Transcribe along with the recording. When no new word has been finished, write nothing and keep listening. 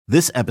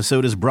This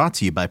episode is brought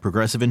to you by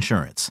Progressive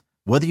Insurance.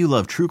 Whether you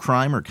love true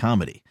crime or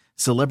comedy,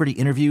 celebrity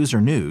interviews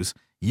or news,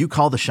 you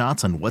call the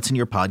shots on what's in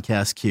your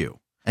podcast queue.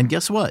 And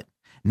guess what?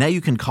 Now you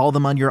can call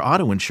them on your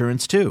auto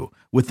insurance too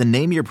with the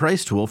Name Your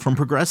Price tool from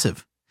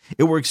Progressive.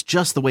 It works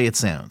just the way it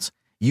sounds.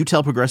 You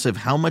tell Progressive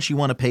how much you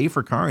want to pay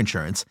for car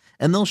insurance,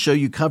 and they'll show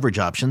you coverage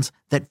options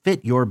that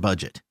fit your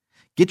budget.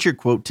 Get your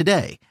quote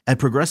today at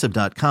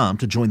Progressive.com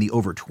to join the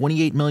over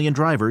 28 million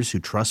drivers who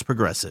trust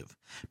Progressive.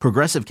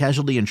 Progressive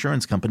Casualty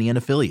Insurance Company and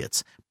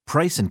Affiliates.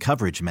 Price and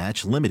coverage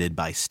match limited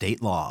by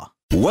state law.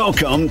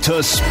 Welcome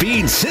to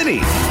Speed City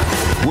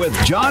with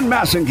John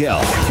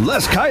Massengale,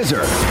 Les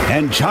Kaiser,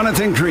 and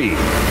Jonathan Green.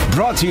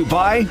 Brought to you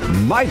by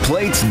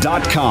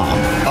MyPlates.com.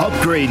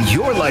 Upgrade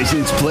your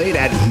license plate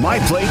at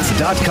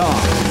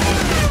MyPlates.com.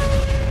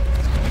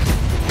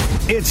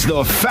 It's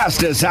the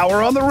fastest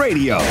hour on the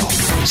radio.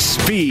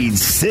 Speed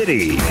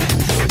City.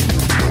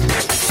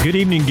 Good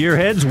evening,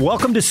 Gearheads.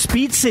 Welcome to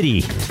Speed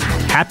City.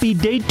 Happy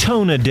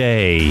Daytona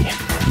Day.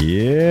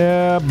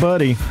 Yeah,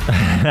 buddy.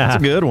 It's a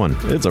good one.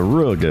 It's a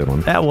real good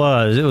one. That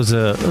was. It was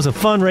a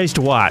fun race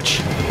to watch.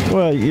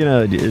 Well, you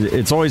know,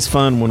 it's always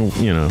fun when,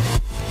 you know,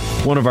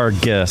 one of our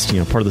guests, you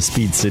know, part of the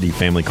Speed City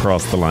family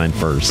crossed the line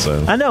first.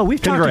 So I know.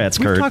 We've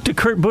talked to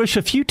Kurt Busch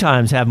a few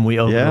times, haven't we,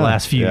 over the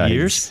last few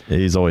years?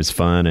 He's always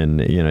fun, and,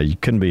 you know, you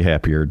couldn't be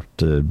happier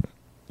to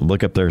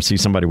look up there, see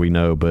somebody we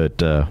know, but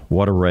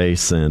what a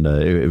race, and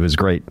it was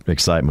great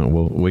excitement.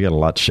 We got a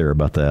lot to share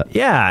about that.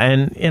 Yeah,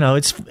 and you know,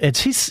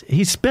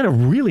 he's been a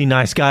really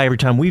nice guy every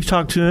time we've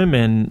talked to him,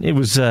 and it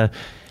was.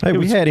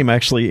 We had him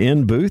actually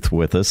in booth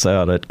with us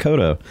out at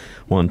COTA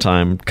one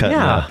time cutting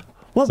up.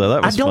 Well, so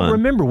that was I don't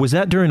remember. Was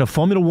that during a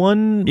Formula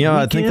One Yeah, weekend,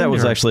 I think that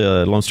was actually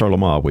a Lone Star Le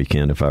Mans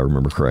weekend, if I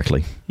remember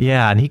correctly.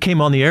 Yeah, and he came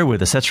on the air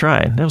with us. That's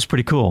right. That was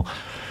pretty cool.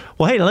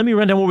 Well, hey, let me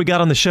run down what we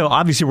got on the show.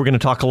 Obviously, we're going to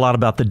talk a lot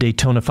about the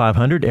Daytona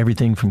 500,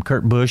 everything from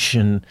Kurt Busch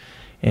and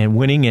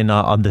winning and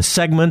on the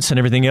segments and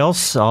everything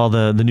else, all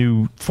the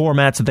new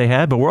formats that they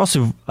had. But we're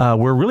also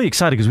we're really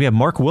excited because we have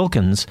Mark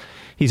Wilkins.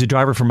 He's a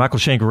driver for Michael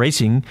Shank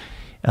Racing.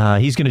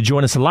 He's going to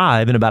join us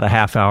live in about a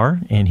half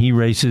hour, and he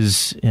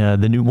races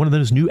one of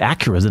those new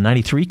Acuras, the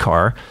 93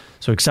 car.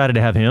 So excited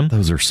to have him.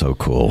 Those are so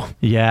cool.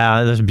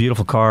 Yeah, that's a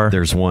beautiful car.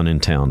 There's one in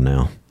town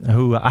now.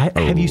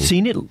 Have you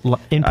seen it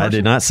in person? I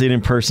did not see it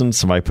in person.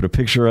 Somebody put a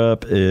picture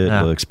up.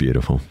 It looks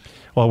beautiful.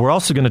 Well, we're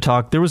also going to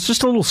talk. There was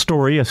just a little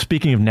story.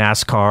 Speaking of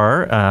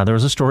NASCAR, there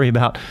was a story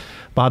about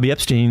Bobby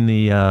Epstein,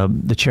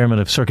 the chairman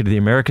of Circuit of the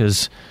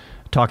Americas,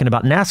 talking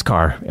about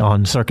NASCAR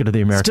on Circuit of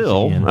the Americas.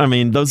 Still, I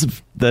mean,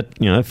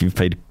 if you've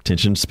paid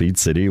attention to Speed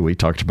City, we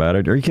talked about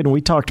it. Are you kidding? We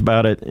talked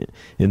about it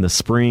in the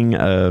spring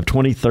of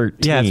 2013.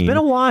 Yeah, it's been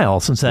a while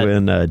since that.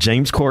 When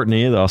James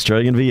Courtney, the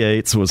Australian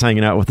V8s, was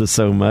hanging out with us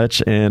so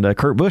much, and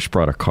Kurt Busch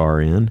brought a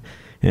car in,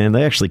 and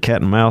they actually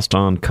cat and moused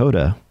on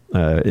COTA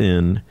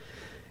in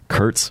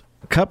Kurt's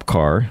Cup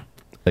car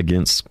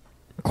against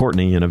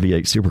Courtney in a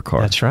V8 supercar.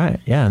 That's right.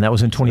 Yeah, and that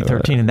was in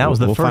 2013, and that was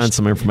the first. We'll find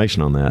some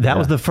information on that. That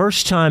was the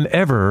first time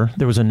ever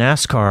there was a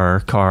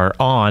NASCAR car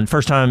on.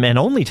 First time and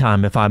only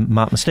time, if I'm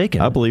not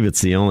mistaken. I believe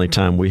it's the only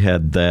time we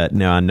had that.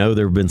 Now, I know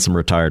there have been some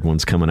retired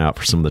ones coming out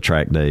for some of the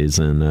track days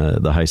and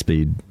the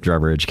high-speed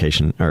driver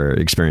education or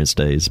experience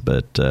days,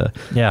 but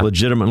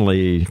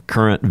legitimately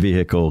current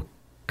vehicle,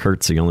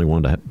 Kurt's the only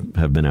one to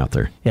have been out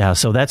there. Yeah,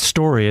 so that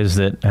story is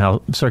that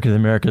how Circuit of the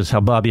Americas,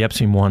 how Bobby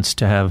Epstein wants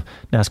to have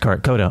NASCAR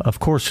at COTA. Of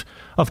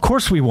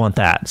course we want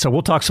that. So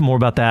we'll talk some more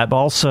about that. But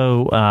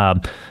also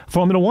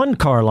Formula One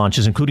car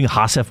launches, including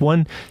Haas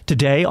F1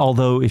 today.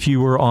 Although if you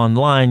were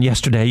online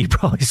yesterday, you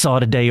probably saw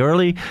it a day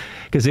early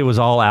because it was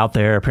all out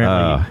there.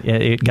 Apparently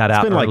it got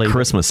out early. It's been like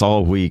Christmas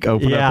all week.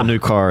 Open up a new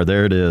car.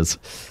 There it is.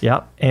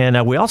 Yeah.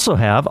 And we also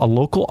have a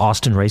local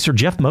Austin racer,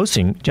 Jeff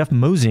Mosing.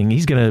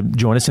 He's going to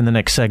join us in the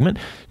next segment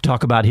to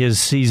talk about his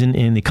season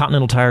in the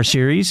Continental Tire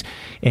Series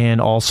and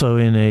also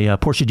in a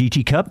Porsche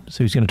GT Cup.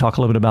 So he's going to talk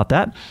a little bit about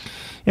that.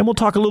 And we'll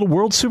talk a little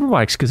World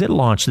Superbikes because it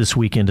launched this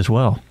weekend as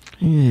well.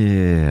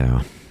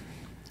 Yeah.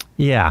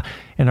 Yeah.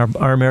 And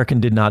our American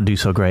did not do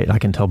so great. I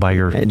can tell by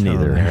your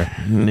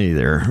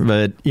Neither.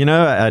 But, you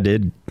know, I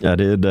did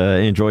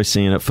enjoy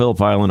seeing it.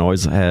 Phillip Island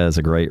always has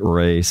a great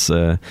race.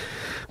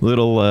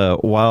 Little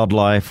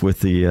wildlife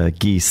with the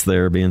geese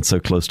there being so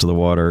close to the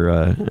water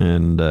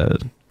and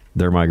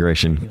their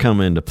migration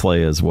come into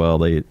play as well.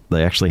 They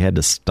actually had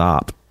to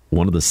stop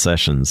one of the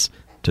sessions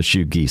to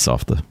shoot geese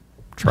off the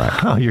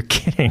track. Oh, you're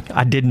kidding.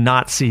 I did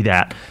not see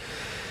that.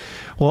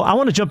 Well, I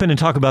want to jump in and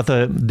talk about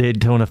the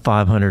Daytona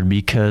 500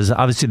 because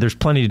obviously there's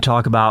plenty to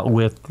talk about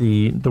with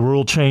the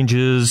rule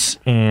changes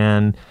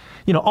and,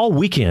 you know, all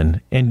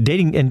weekend and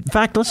dating. In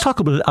fact, let's talk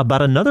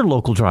about another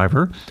local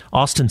driver.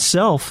 Austin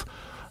Self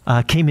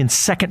came in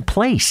second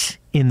place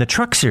in the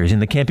Truck Series, in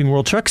the Camping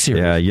World Truck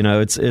Series. Yeah, you know,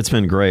 it's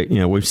been great. You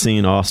know, we've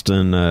seen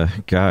Austin,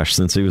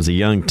 since he was a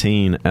young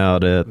teen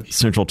out at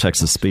Central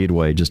Texas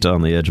Speedway, just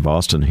on the edge of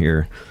Austin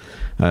here.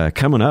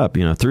 coming up,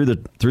 through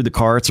the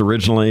karts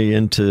originally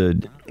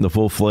into the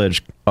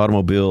full-fledged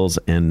automobiles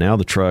and now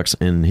the trucks,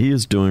 and he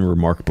is doing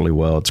remarkably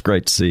well. It's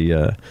great to see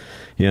a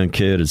young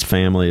kid. His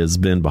family has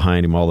been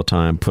behind him all the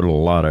time, put a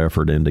lot of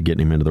effort into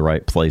getting him into the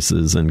right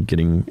places and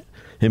getting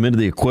him into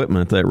the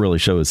equipment that really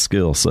shows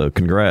skill. So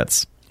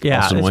congrats. Yeah,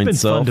 Austin it's Wayne been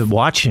fun to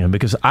watch him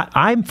because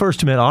I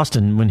first met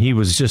Austin when he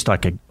was just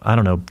like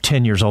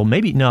 10 years old.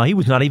 Maybe, no, he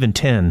was not even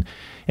 10,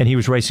 and he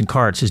was racing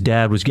karts. His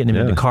dad was getting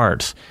him into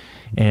karts.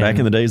 And back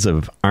in the days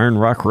of Iron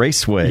Rock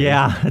Raceway.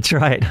 Yeah, that's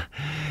right,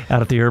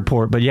 out at the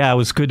airport. But yeah, it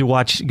was good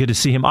to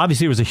see him.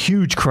 Obviously, there was a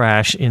huge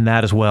crash in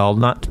that as well.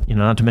 Not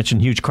to mention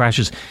huge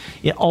crashes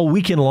all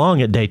weekend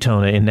long at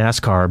Daytona in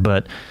NASCAR.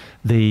 But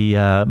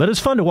it's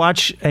fun to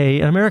watch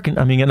an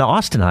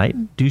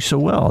Austinite do so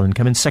well and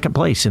come in second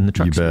place in the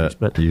truck series.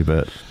 You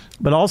bet.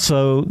 But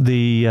also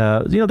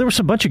there were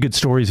some bunch of good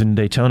stories in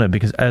Daytona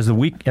because as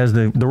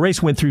the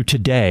race went through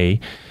today,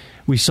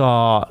 we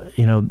saw,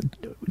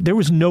 there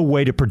was no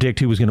way to predict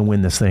who was going to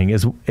win this thing.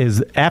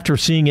 As after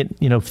seeing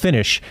it,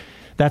 finish,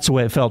 that's the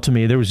way it felt to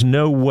me. There was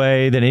no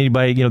way that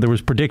anybody, there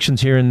was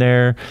predictions here and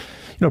there.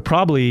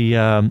 Probably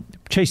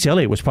Chase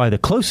Elliott was probably the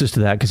closest to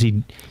that because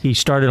he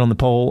started on the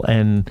pole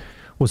and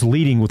was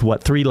leading with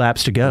 3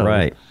 laps to go.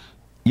 Right.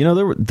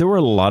 There were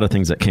a lot of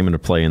things that came into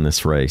play in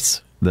this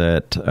race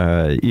that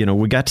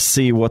we got to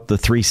see what the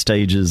 3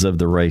 stages of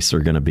the race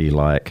are going to be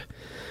like.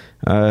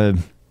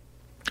 I'm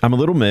a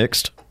little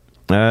mixed.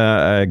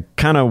 I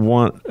kind of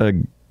want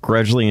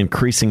gradually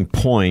increasing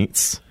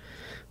points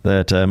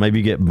that maybe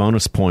you get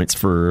bonus points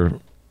for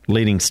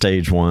leading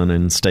stage 1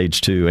 and stage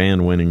 2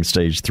 and winning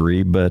stage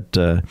 3. But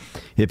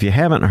if you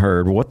haven't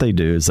heard, what they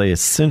do is they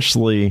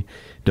essentially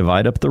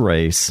divide up the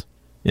race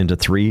into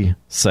 3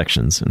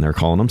 sections, and they're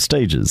calling them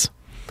stages.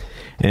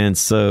 And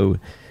so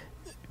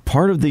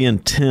part of the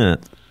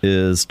intent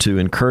is to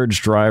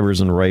encourage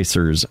drivers and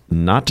racers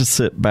not to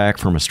sit back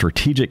from a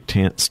strategic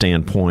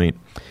standpoint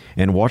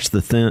and watch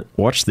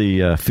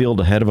the field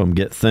ahead of them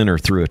get thinner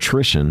through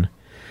attrition,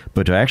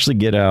 but to actually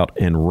get out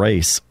and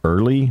race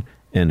early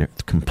and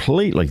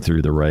completely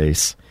through the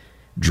race,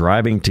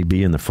 driving to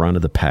be in the front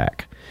of the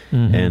pack.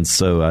 Mm-hmm. And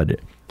so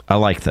I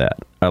like that.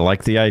 I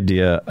like the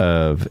idea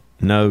of,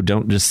 no,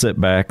 don't just sit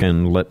back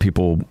and let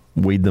people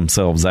weed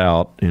themselves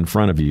out in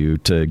front of you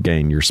to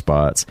gain your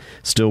spots.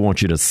 Still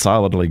want you to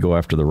solidly go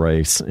after the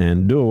race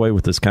and do away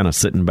with this kind of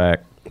sitting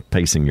back,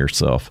 pacing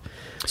yourself.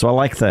 So I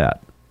like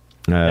that.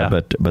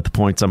 But the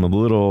points, I'm a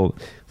little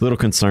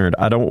concerned.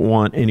 I don't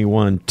want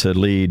anyone to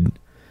lead,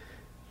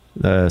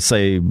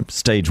 say,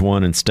 stage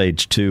 1 and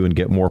stage 2 and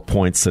get more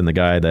points than the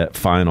guy that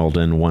finaled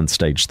and won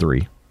stage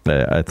 3.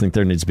 I think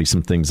there needs to be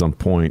some things on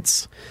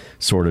points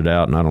sorted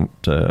out, and I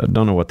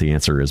don't know what the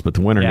answer is. But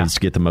the winner needs to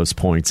get the most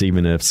points,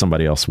 even if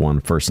somebody else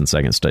won first and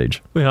second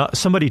stage. Well,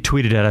 somebody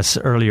tweeted at us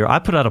earlier. I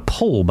put out a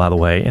poll, by the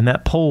way, and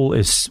that poll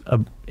is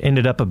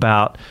ended up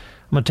about.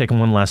 I'm going to take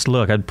one last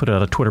look. I'd put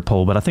out a Twitter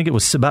poll, but I think it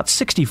was about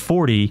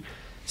 60-40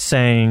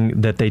 saying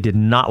that they did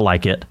not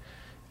like it.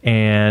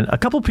 And a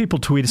couple people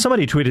tweeted,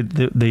 somebody tweeted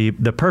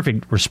the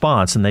perfect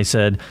response, and they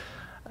said,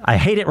 I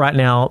hate it right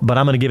now, but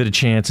I'm going to give it a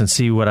chance and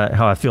see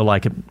how I feel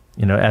like it,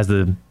 as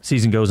the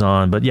season goes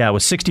on. But yeah, it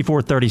was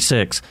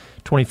 64-36,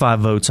 25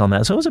 votes on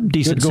that. So it was a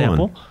decent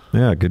sample.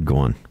 Yeah, good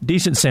going.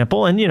 Decent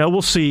sample, and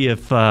we'll see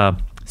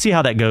see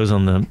how that goes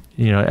on the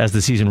as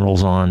the season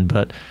rolls on.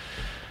 But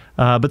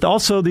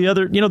also the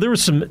other, there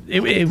was some.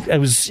 It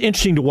was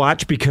interesting to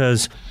watch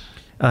because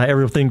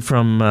everything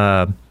from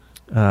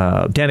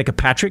Danica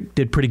Patrick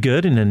did pretty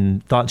good, and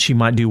then thought she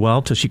might do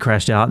well till she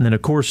crashed out, and then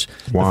of course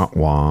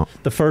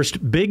the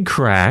first big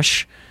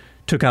crash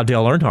took out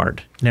Dale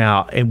Earnhardt.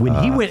 Now, and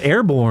when he went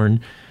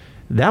airborne,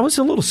 that was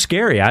a little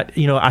scary.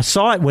 I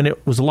saw it when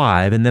it was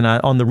live, and then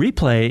on the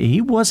replay,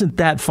 he wasn't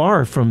that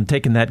far from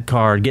taking that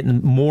car,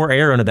 getting more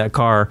air into that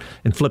car,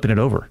 and flipping it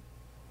over.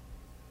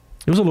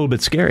 It was a little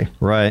bit scary.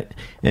 Right.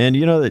 And,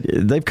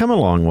 they've come a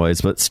long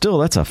ways, but still,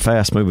 that's a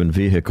fast-moving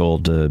vehicle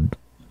to,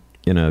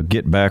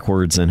 get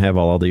backwards and have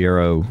all the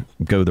arrow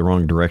go the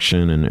wrong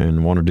direction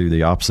and want to do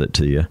the opposite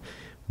to you.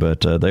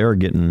 But they are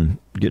getting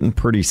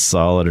pretty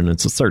solid, and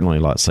it's certainly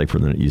a lot safer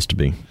than it used to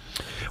be.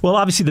 Well,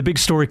 obviously, the big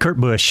story, Kurt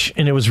Busch,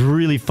 and it was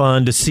really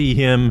fun to see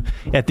him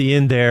at the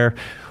end there.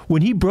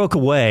 When he broke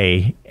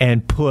away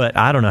and put,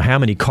 I don't know how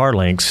many car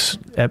lengths,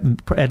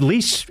 at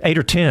least 8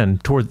 or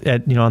 10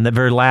 on the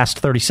very last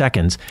 30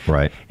 seconds.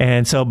 Right.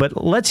 And so,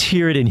 but let's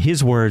hear it in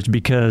his words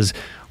because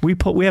we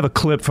have a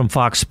clip from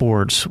Fox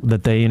Sports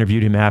that they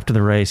interviewed him after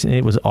the race, and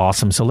it was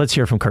awesome. So let's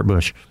hear from Kurt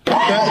Busch.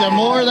 The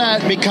more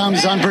that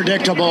becomes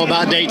unpredictable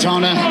about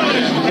Daytona,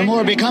 the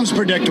more it becomes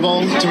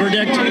predictable to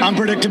predict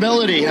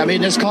unpredictability. I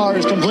mean, this car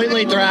is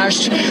completely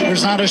thrashed.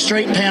 There's not a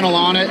straight panel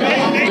on it.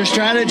 The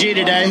strategy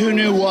today, who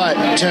knew what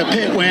to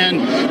pit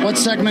when, what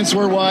segments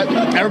were what.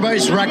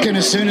 Everybody's wrecking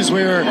as soon as we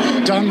we were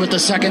done with the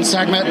second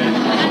segment.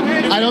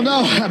 I don't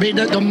know. I mean,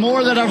 the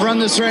more that I've run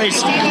this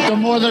race, the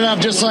more that I've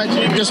just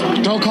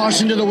throw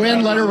caution to the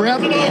wind, let her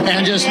rip,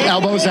 and just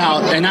elbows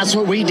out. And that's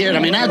what we did. I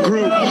mean, that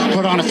group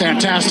put on a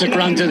fantastic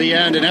run to the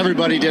end, and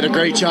everybody did a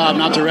great job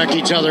not to wreck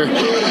each other.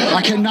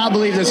 I cannot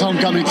believe this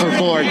homecoming for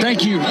Ford.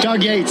 Thank you,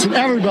 Doug Yates, and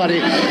everybody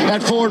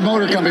at Ford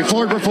Motor Company,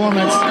 Ford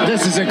Performance.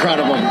 This is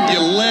incredible. You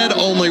led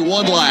only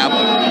one lap,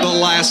 the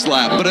last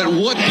lap. But at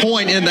what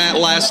point in that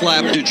last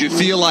lap did you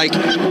feel like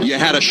you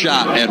had a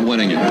shot at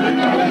winning it?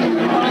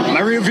 My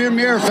rearview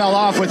mirror fell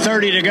off with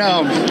 30 to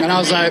go, and I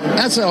was like,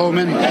 that's an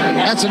omen.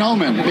 That's an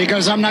omen,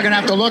 because I'm not going to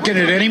have to look at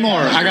it anymore.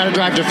 I got to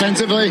drive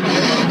defensively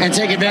and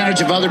take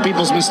advantage of other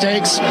people's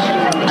mistakes.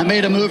 I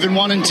made a move in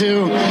 1 and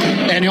 2,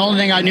 and the only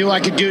thing I knew I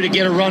could do to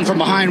get a run from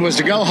behind was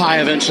to go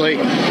high eventually,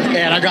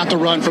 and I got the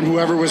run from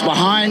whoever was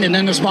behind, and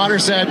then the spotter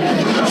said,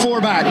 4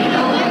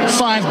 back,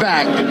 5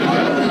 back,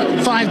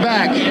 5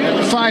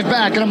 back, 5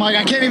 back, and I'm like,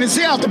 I can't even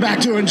see out the back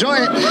to enjoy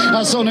it. I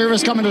was so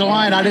nervous coming to the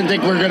line, I didn't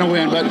think we were going to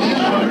win, but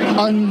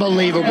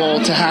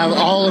unbelievable to have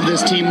all of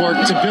this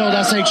teamwork to build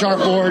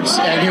SHR boards,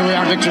 and here we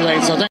are in victory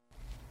lane. So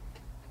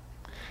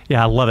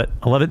yeah, I love it.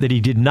 I love it that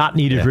he did not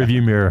need his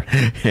review mirror.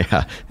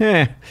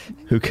 Yeah.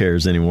 Who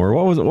cares anymore?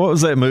 What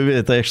was that movie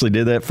that they actually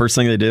did that? First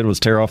thing they did was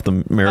tear off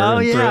the mirror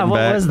and throw it back.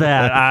 What was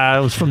that?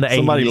 It was from the 80s.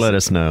 Somebody let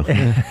us know.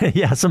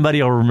 Yeah,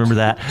 somebody will remember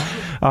that.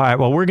 All right,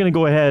 well, we're going to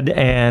go ahead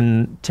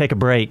and take a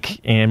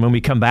break. And when we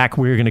come back,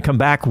 we're going to come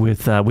back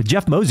with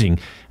Jeff Mosing,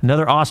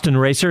 another Austin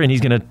racer, and he's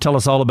going to tell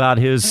us all about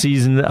his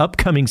season, the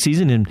upcoming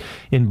season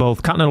in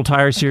both Continental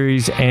Tire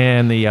Series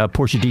and the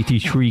Porsche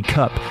GT3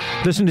 Cup.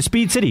 Listen to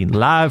Speed City,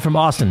 live from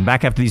Austin.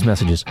 Back after these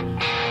messages.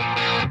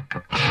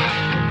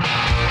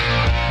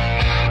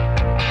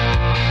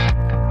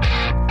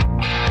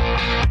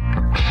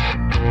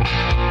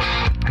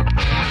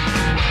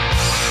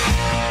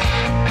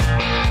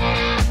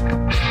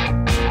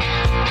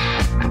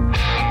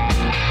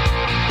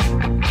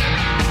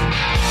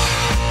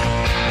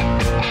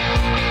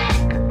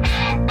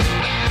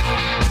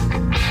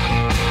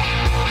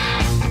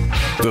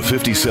 The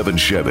 57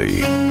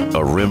 Chevy,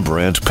 a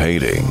Rembrandt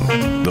painting,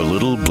 the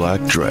little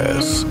black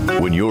dress.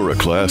 When you're a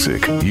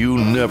classic, you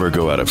never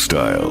go out of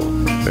style.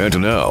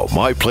 And now,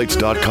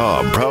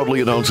 MyPlates.com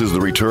proudly announces the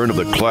return of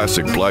the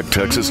classic black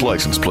Texas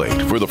license plate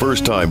for the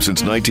first time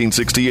since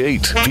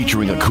 1968,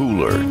 featuring a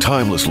cooler,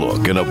 timeless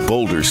look and a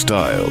bolder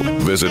style.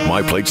 Visit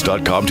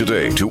MyPlates.com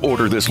today to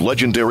order this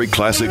legendary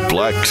classic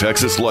black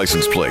Texas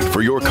license plate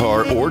for your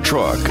car or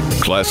truck.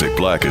 Classic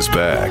Black is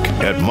back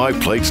at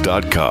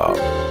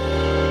MyPlates.com.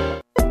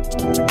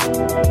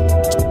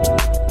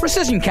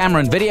 Precision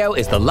Camera and Video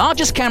is the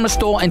largest camera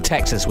store in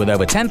Texas with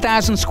over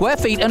 10,000 square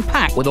feet and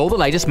packed with all the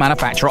latest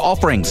manufacturer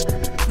offerings.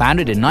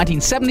 Founded in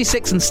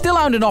 1976 and still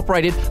owned and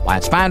operated by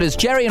its founders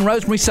Jerry and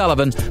Rosemary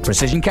Sullivan,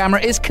 Precision Camera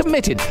is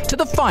committed to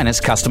the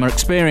finest customer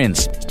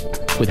experience.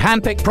 With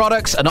hand-picked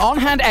products and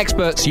on-hand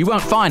experts, you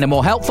won't find a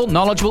more helpful,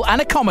 knowledgeable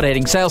and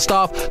accommodating sales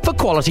staff for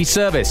quality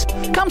service.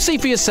 Come see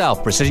for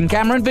yourself. Precision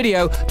Camera and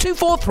Video,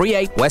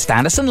 2438 West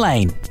Anderson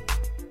Lane.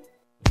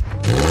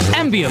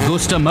 MV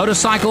Agusta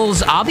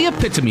motorcycles are the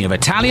epitome of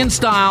Italian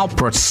style,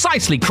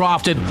 precisely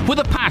crafted with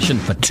a passion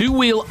for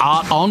two-wheel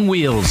art on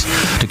wheels.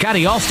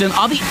 Ducati Austin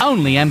are the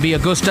only MV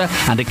Agusta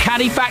and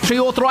Ducati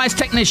factory-authorized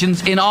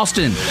technicians in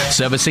Austin,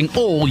 servicing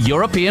all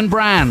European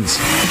brands.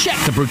 Check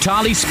the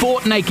Brutale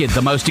Sport Naked,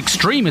 the most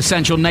extreme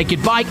essential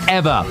naked bike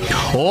ever.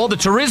 Or the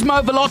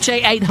Turismo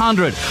Veloce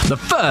 800, the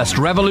first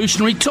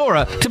revolutionary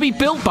tourer to be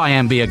built by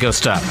MV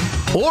Agusta.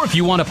 Or if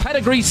you want a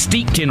pedigree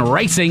steeped in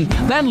racing,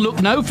 then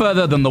look no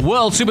further than the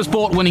World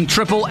Supersport winning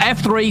triple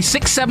F3,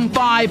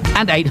 675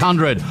 and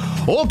 800.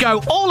 Or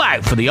go all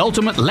out for the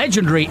ultimate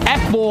legendary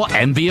F4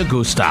 MV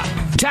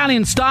Agusta.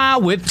 Italian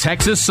style with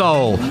Texas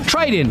soul.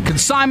 Trade-in,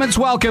 consignments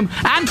welcome,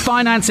 and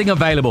financing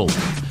available.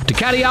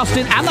 Ducati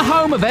Austin and the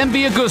home of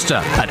MV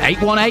Agusta at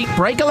 818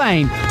 Breaker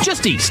Lane,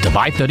 just east of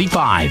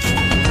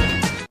I-35.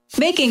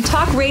 Making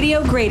talk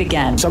radio great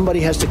again. Somebody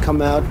has to come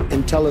out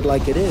and tell it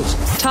like it is.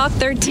 Talk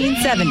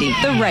 1370,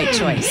 the right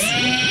choice.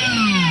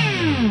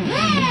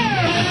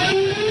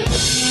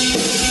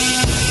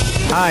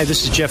 Hi,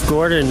 this is Jeff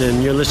Gordon,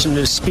 and you're listening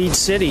to Speed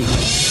City.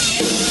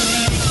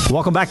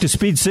 Welcome back to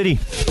Speed City.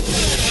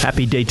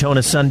 Happy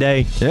Daytona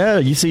Sunday. Yeah,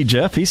 you see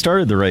Jeff, he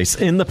started the race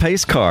in the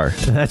pace car.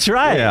 That's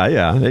right.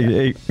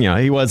 Yeah.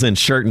 He was in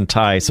shirt and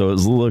tie, so it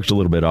looked a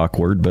little bit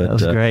awkward, but that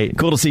was great.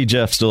 Cool to see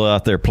Jeff still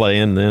out there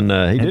playing. Then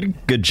he did a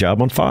good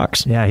job on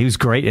Fox. Yeah, he was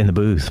great in the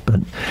booth.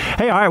 But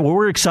hey, all right, well,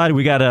 we're excited.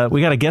 We got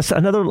a guest, a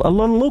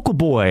local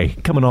boy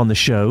coming on the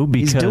show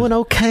because he's doing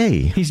okay.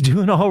 He's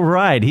doing all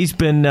right. He's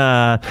been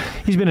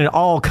in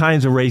all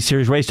kinds of race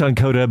series, raced on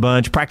COTA a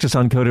bunch, practiced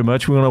on COTA a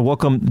bunch. We want to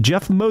welcome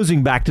Jeff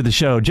Mosing back to the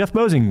show. Jeff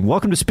Mosing,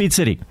 welcome to Speed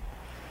City.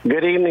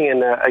 Good evening,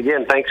 and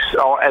again, thanks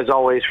as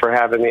always for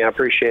having me. I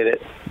appreciate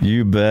it.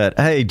 You bet.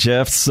 Hey,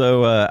 Jeff,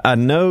 so I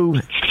know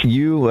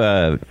you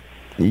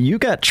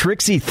got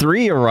Trixie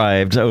 3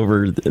 arrived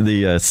over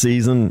the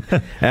season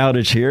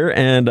outage here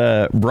and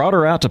brought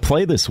her out to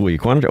play this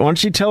week. Why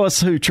don't you tell us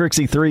who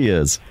Trixie 3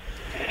 is?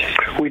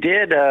 We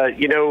did.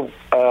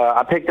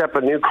 I picked up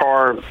a new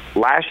car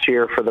last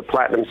year for the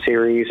Platinum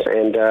Series,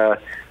 and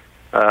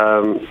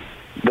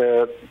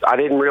I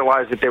didn't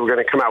realize that they were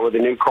going to come out with a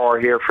new car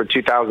here for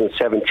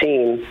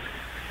 2017.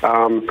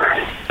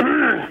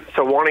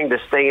 So wanting to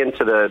stay in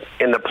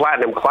the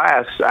Platinum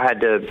class, I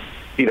had to,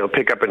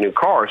 pick up a new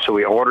car. So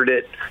we ordered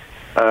it.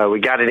 We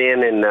got it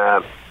in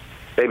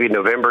maybe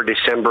November,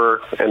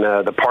 December,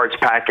 and the parts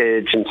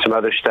package and some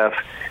other stuff.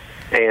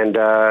 And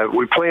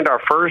we planned our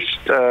first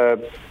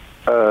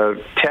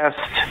test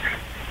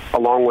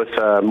along with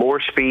More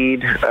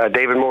Speed,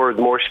 David Moore with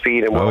More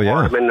Speed, and Will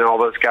Hartman and all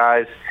those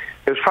guys.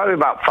 It was probably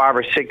about 5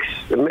 or 6.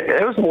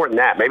 It was more than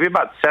that, maybe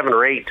about 7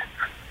 or 8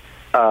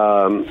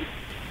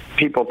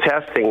 people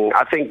testing.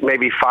 I think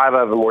maybe 5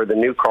 of them were the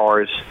new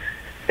cars,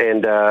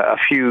 and a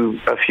few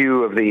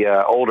of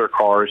the older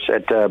cars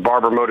at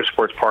Barber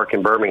Motorsports Park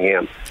in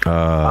Birmingham.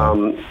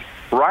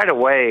 Right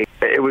away,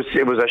 it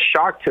was a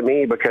shock to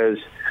me because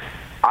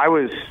I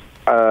was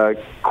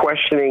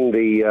questioning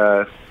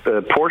the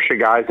Porsche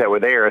guys that were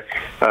there.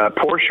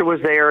 Porsche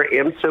was there,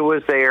 IMSA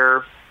was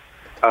there,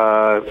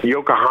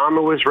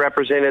 Yokohama was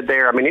represented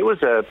there. I mean, it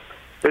was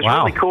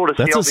really cool to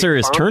see. That's a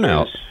serious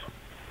turnout.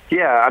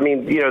 Yeah, I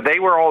mean, they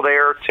were all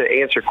there to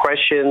answer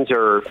questions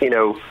or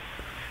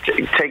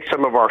take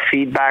some of our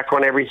feedback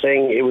on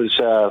everything. It was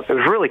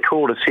really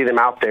cool to see them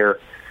out there.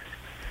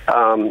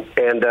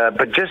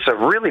 But just a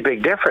really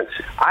big difference.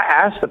 I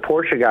asked the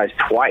Porsche guys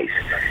twice,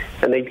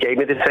 and they gave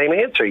me the same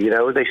answer.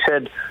 They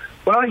said,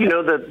 well,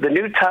 the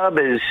new tub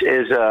is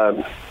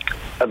a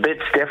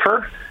bit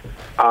stiffer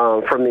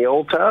from the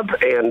old tub,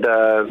 and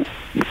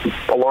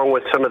along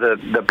with some of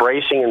the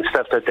bracing and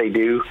stuff that they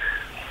do.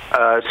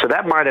 So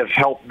that might have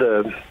helped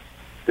the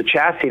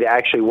chassis to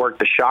actually work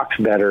the shocks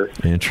better.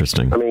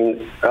 Interesting. I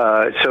mean,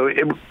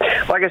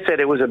 like I said,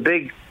 it was a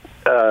big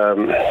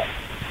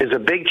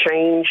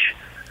change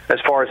as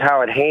far as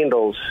how it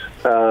handles,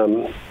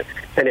 and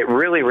it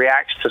really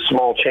reacts to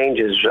small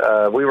changes.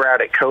 We were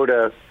out at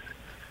COTA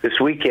this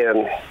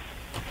weekend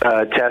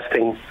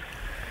testing,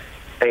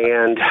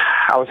 and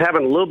I was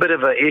having a little bit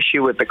of an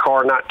issue with the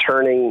car not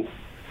turning.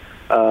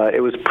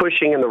 It was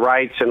pushing in the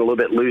rights and a little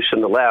bit loose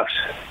in the lefts,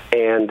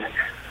 and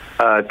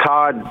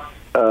Todd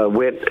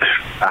went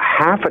a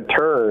half a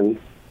turn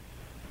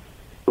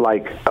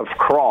of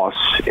cross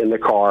in the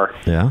car.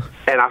 Yeah.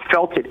 And I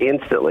felt it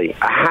instantly.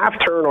 A half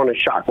turn on a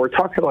shock. We're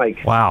talking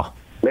wow.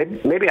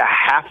 Maybe a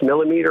half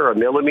millimeter, a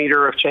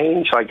millimeter of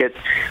change. The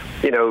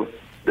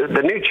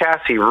new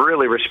chassis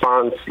really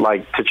responds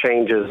to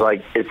changes.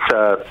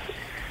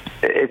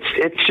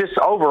 It's just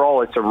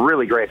overall, it's a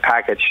really great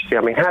package.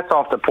 I mean, hats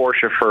off to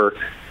Porsche for,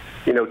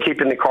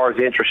 keeping the cars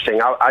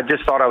interesting. I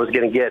just thought I was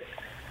going to get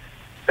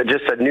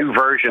just a new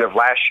version of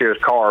last year's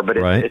car, but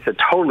it's a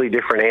totally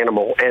different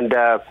animal. And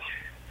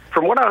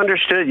from what I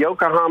understood,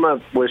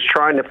 Yokohama was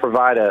trying to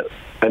provide a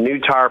new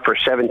tire for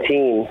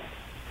 17.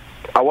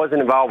 I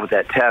wasn't involved with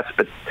that test,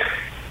 but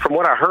from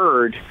what I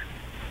heard,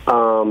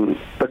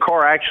 the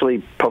car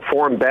actually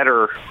performed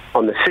better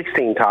on the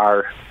 16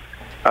 tire.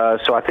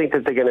 So I think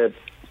that they're going to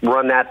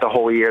run that the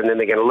whole year, and then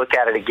they're going to look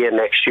at it again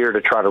next year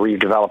to try to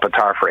redevelop a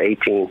tire for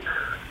 18.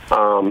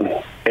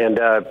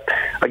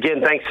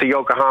 Again, thanks to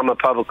Yokohama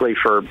publicly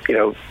for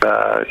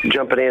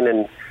jumping in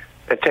and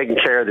taking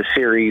care of the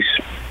series,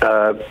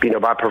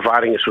 by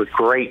providing us with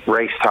great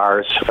race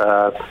tires.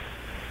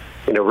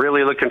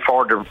 Really looking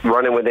forward to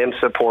running with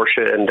IMSA,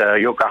 Porsche, and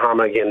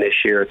Yokohama again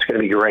this year. It's going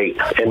to be great.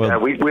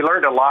 And we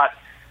learned a lot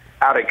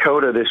out at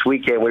COTA this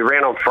weekend. We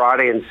ran on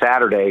Friday and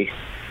Saturday.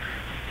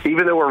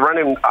 Even though we're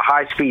running a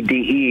high-speed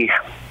DE,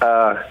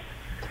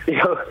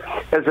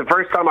 it's the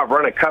first time I've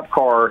run a Cup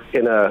car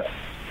in a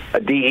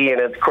DE,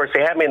 and of course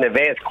they had me in the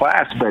advanced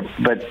class, but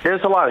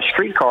there's a lot of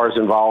street cars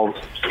involved,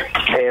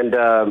 and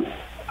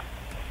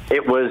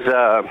it's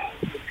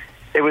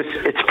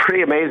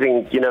pretty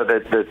amazing,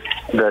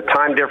 the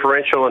time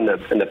differential and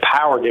the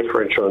power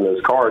differential in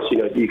those cars.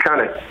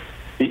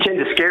 You tend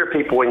to scare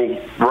people when you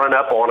run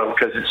up on them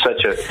because it's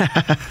such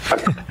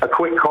a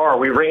quick car.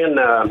 We ran.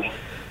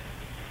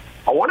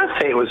 I want to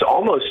say it was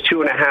almost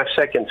 2.5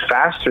 seconds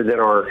faster than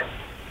our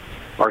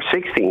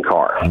 16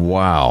 car.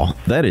 Wow,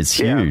 that is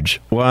huge.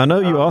 Yeah. Well, I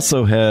know you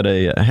also had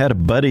a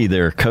buddy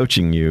there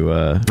coaching you,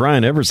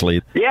 Ryan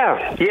Eversley.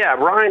 Yeah,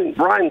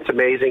 Ryan's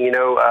amazing. He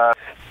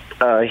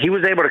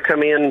was able to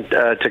come in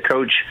to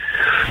coach.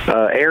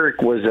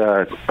 Eric was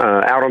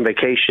out on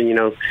vacation.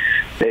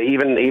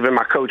 Even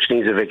my coach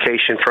needs a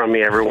vacation from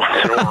me every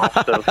once in a while.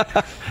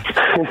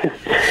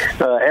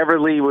 So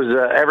Eversley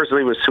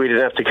was sweet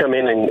enough to come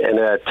in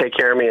and take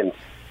care of me, and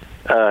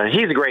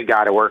he's a great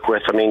guy to work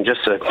with. I mean,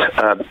 just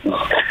a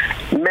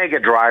mega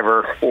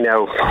driver, and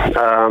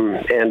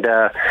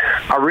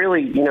I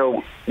really,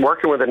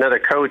 working with another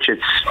coach,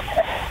 it's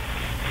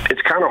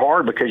kind of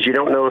hard because you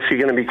don't know if you're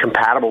going to be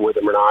compatible with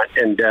him or not.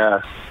 And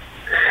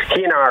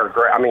he and I are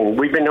great. I mean,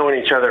 we've been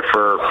knowing each other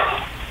for,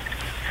 I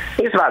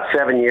think it's about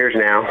 7 years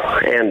now,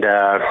 and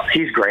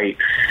he's great.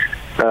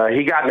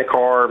 He got in the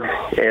car,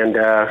 and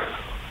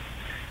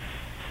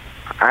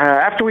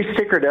After we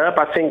stickered up,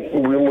 I think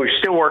we were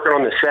still working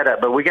on the setup,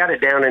 but we got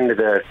it down into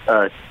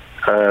the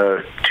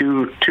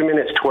 2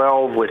 minutes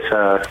 12 with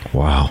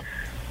wow.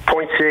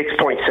 0.6,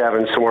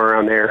 0.7, somewhere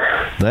around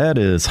there. That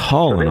is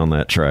hauling on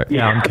that track.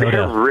 Yeah,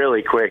 they're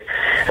really quick.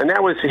 And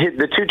that was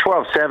the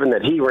 2:12.7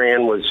 that he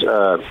ran was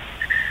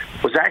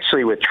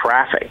actually with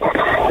traffic.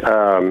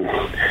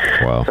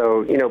 Wow.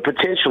 So,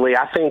 potentially,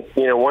 I think,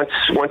 once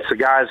the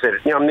guys that,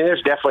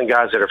 there's definitely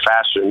guys that are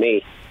faster than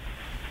me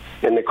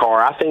in the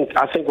car. I think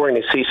we're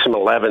going to see some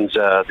 11s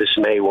this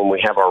May when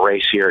we have our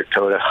race here at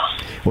COTA.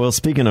 Well,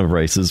 speaking of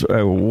races,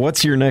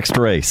 what's your next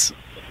race?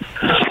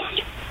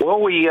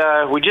 Well, we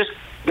just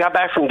got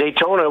back from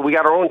Daytona. We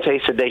got our own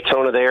taste of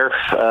Daytona there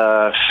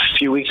a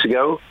few weeks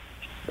ago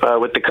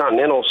with the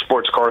Continental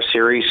Sports Car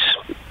Series.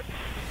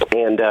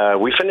 And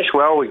we finished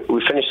well.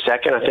 We finished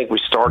second. I think we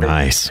started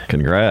nice.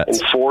 Congrats.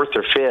 In fourth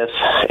or fifth.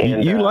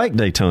 And, you like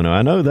Daytona.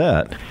 I know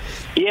that.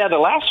 Yeah, the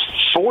last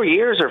 4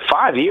 years or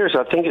 5 years,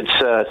 I think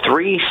it's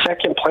 3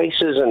 second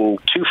places and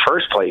 2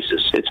 first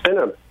places. It's been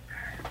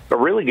a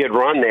really good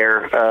run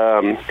there.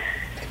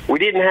 We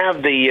didn't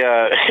have the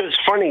it was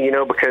funny,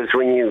 because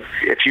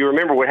if you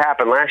remember what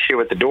happened last year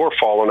with the door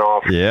falling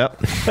off, yep.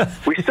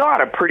 we still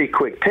had a pretty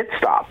quick pit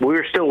stop. We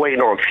were still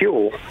waiting on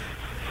fuel.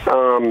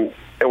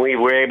 And we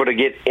were able to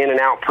get in and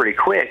out pretty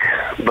quick.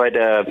 But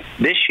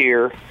this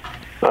year,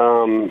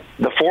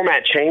 the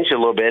format changed a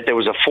little bit. There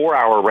was a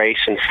 4-hour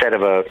race instead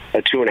of a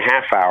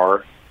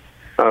 2.5-hour.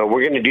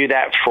 We're going to do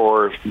that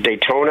for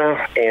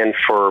Daytona and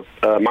for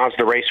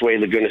Mazda Raceway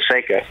Laguna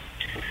Seca.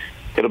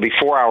 It'll be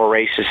 4-hour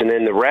races, and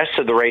then the rest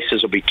of the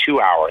races will be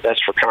 2-hour. That's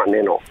for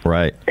Continental.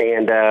 Right.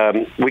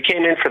 And we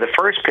came in for the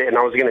first pit, and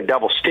I was going to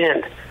double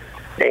stint.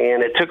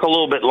 And it took a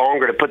little bit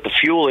longer to put the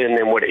fuel in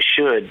than what it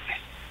should.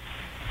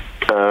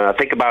 I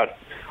think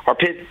our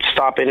pit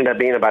stop ended up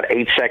being about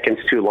 8 seconds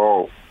too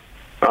long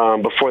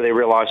before they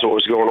realized what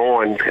was going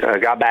on.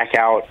 Got back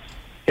out.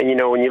 And,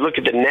 when you look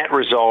at the net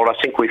result, I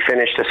think we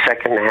finished a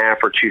second and a half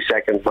or 2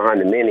 seconds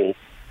behind the Mini.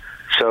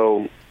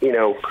 So,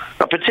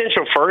 a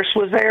potential first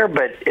was there,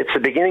 but it's the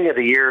beginning of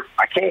the year.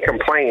 I can't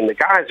complain. The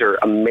guys are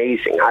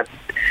amazing.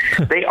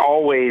 They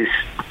always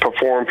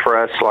perform for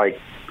us like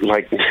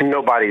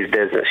nobody's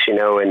business,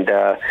 and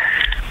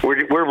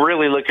we're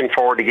really looking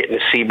forward to getting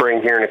to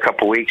Sebring here in a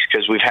couple weeks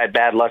because we've had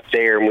bad luck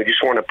there, and we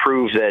just want to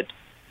prove that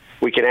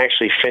we can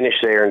actually finish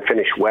there and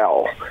finish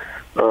well.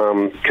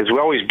 Because we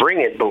always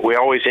bring it, but we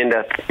always end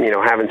up,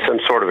 having some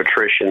sort of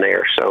attrition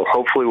there. So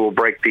hopefully we'll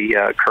break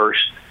the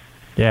curse.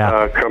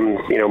 Yeah. Come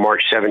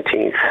March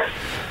 17th.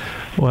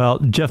 Well,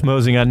 Jeff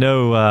Mosing, I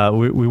know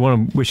we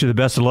want to wish you the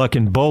best of luck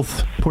in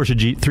both Porsche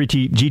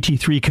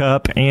GT3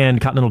 Cup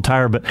and Continental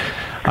Tire, but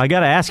I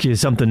got to ask you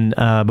something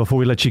before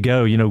we let you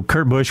go.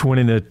 Kurt Busch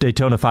winning the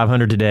Daytona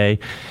 500 today,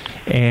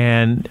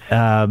 and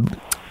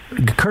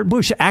Kurt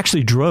Busch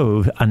actually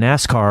drove a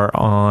NASCAR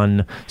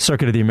on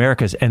Circuit of the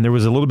Americas, and there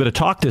was a little bit of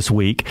talk this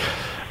week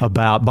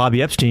about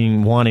Bobby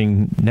Epstein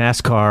wanting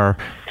NASCAR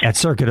at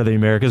Circuit of the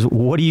Americas.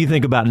 What do you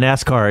think about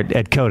NASCAR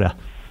at COTA?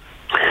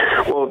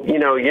 Well,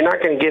 you're not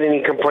going to get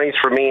any complaints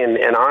from me,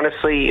 and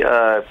honestly,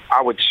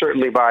 I would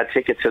certainly buy a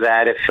ticket to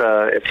that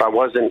if I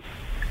wasn't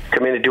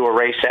committed to a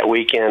race that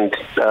weekend.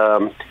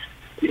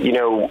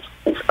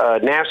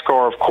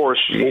 NASCAR, of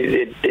course,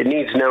 it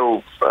needs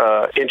no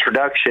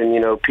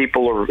introduction.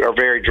 People are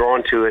very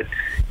drawn to it,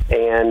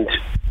 and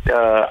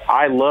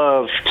I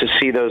love to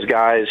see those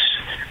guys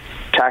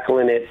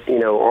tackling it,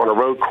 on a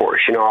road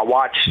course. I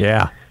watch.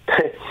 Yeah.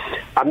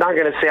 I'm not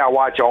going to say I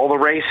watch all the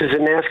races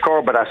in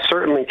NASCAR, but I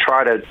certainly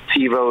try to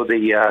TiVo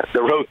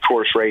the road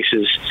course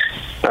races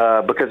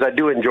because I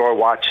do enjoy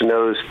watching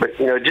those. But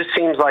it just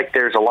seems like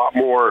there's a lot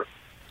more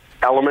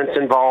elements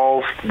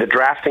involved. The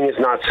drafting is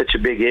not such a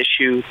big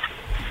issue.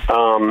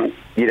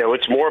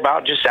 It's more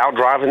about just out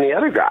driving the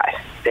other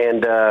guy,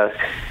 and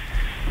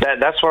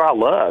that's what I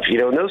love.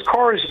 And those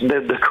cars,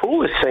 the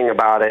coolest thing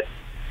about it,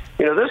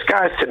 those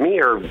guys to me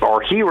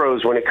are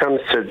heroes when it comes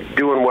to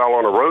doing well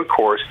on a road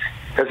course.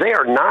 Because they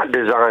are not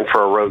designed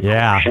for a road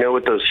course,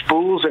 with those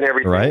spools and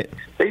everything. Right.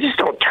 They just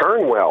don't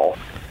turn well.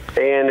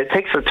 And it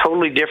takes a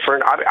totally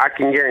different, I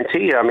can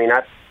guarantee you,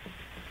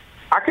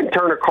 I can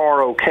turn a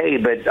car okay,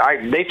 but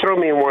they throw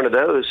me in one of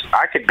those,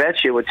 I could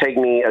bet you it would take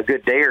me a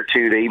good day or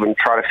two to even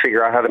try to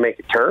figure out how to make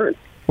it turn.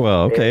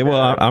 Well, okay. And,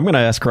 I'm going to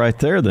ask right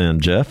there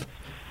then, Jeff.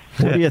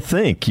 What do you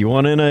think? You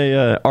want in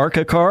a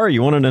ARCA car?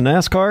 You want in a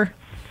NASCAR?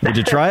 Would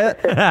you try it?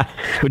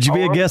 Would you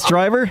be a guest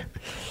driver?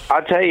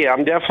 I'll tell you,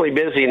 I'm definitely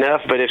busy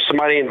enough, but if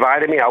somebody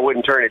invited me, I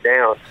wouldn't turn it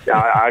down.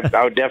 I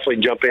would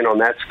definitely jump in on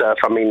that stuff.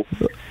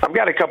 I've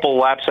got a couple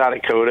of laps out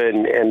at COTA,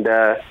 and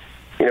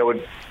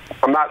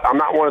I'm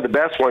not one of the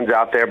best ones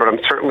out there, but I'm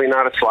certainly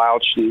not a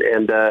slouch.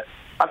 And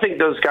I think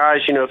those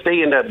guys, if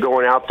they end up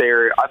going out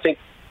there, I think,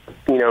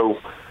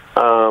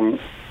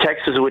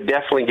 Texas would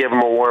definitely give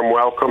them a warm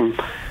welcome.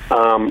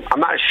 I'm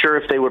not sure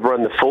if they would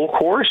run the full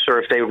course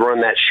or if they would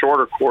run that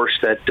shorter course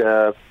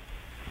that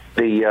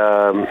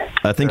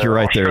I think you're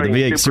right there. The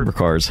V8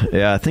 supercars.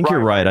 Yeah, I think you're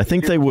right. I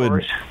think they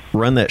would.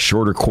 run that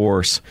shorter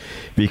course,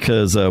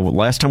 because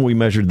last time we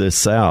measured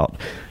this out,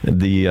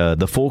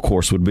 the full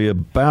course would be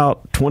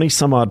about 20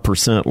 some odd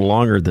 %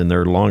 longer than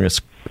their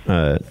longest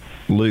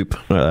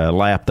loop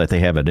lap that they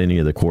have at any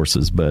of the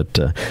courses. But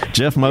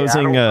Jeff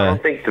Mosing, I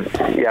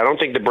don't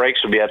think the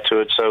brakes would be up to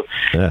it. So,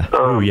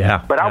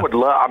 But I would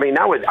love. I mean,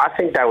 I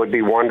think that would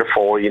be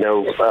wonderful.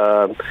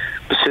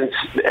 Since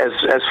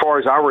as far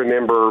as I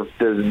remember,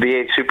 the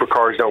V8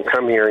 supercars don't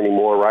come here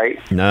anymore, right?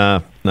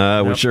 No,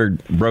 we sure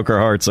broke our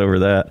hearts over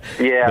that.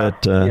 Yeah,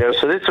 but,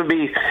 so this would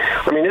be.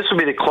 I mean, this would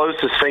be the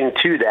closest thing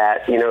to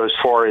that. As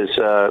far as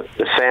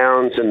the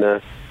sounds and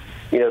the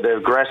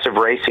aggressive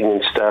racing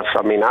and stuff.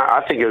 I mean,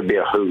 I think it would be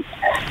a hoot.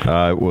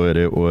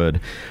 It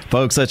would.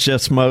 Folks, that's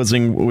Jeff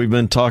Mosing we've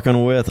been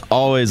talking with.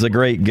 Always a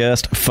great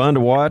guest. Fun to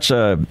watch.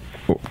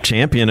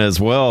 Champion as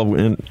well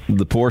in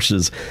the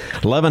Porsches.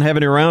 Loving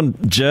having you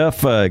around,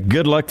 Jeff.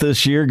 Good luck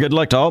this year. Good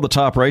luck to all the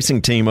top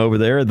racing team over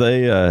there.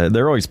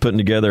 They're always putting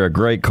together a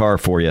great car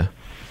for you.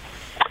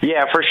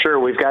 Yeah, for sure.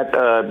 We've got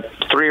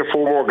 3 or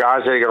 4 more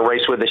guys that are going to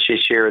race with us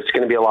this year. It's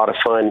going to be a lot of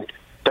fun.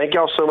 Thank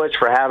y'all so much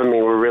for having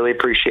me. We really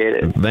appreciate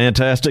it.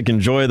 Fantastic.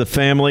 Enjoy the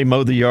family.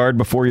 Mow the yard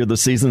before the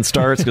season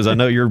starts, because I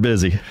know you're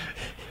busy.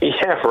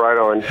 Yeah, right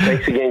on.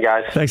 Thanks again,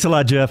 guys. Thanks a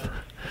lot, Jeff.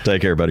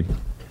 Take care, buddy.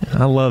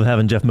 I love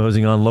having Jeff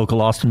Mosing on,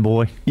 local Austin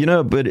boy.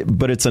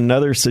 But it's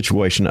another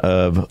situation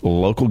of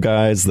local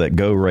guys that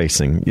go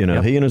racing. He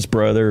and his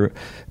brother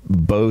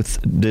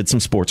both did some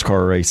sports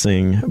car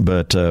racing,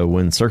 but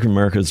when Circuit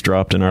America's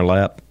dropped in our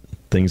lap,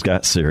 things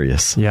got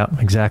serious. Yeah,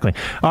 exactly.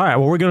 All right,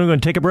 well, we're going to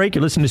take a break.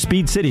 You're listening to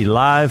Speed City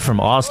live from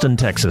Austin,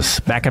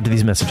 Texas. Back after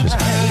these messages.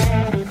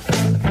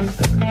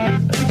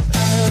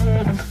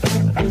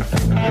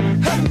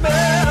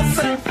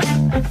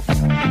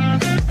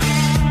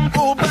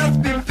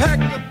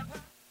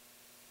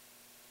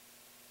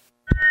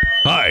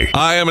 Hi,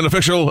 I am an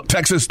official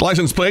Texas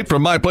license plate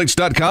from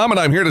MyPlates.com, and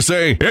I'm here to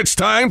say it's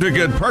time to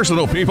get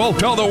personal, people.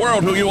 Tell the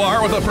world who you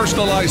are with a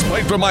personalized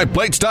plate from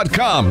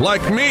MyPlates.com,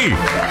 like me.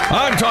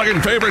 I'm talking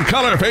favorite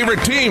color,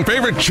 favorite team,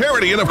 favorite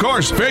charity, and of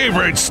course,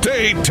 favorite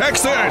state,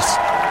 Texas.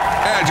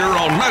 Add your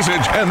own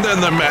message, and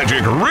then the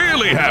magic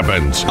really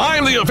happens.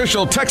 I'm the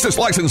official Texas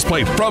license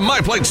plate from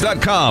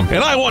MyPlates.com,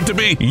 and I want to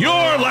be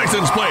your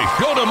license plate.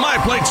 Go to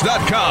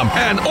MyPlates.com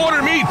and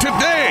order me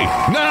today.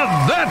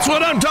 Now that's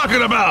what I'm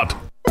talking about.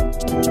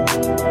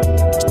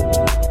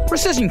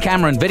 Precision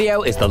Camera and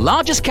Video is the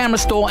largest camera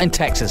store in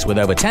Texas with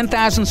over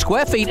 10,000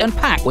 square feet and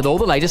packed with all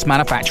the latest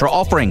manufacturer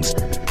offerings.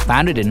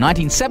 Founded in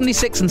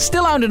 1976 and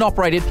still owned and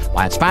operated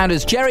by its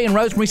founders Jerry and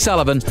Rosemary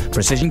Sullivan,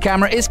 Precision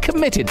Camera is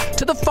committed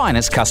to the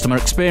finest customer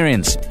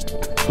experience.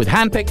 With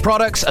hand-picked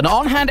products and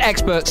on-hand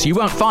experts, you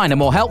won't find a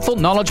more helpful,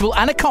 knowledgeable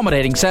and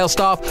accommodating sales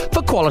staff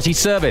for quality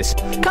service.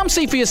 Come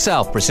see for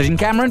yourself. Precision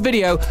Camera and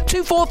Video,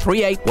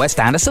 2438 West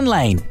Anderson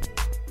Lane.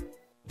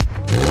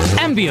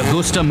 MV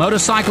Agusta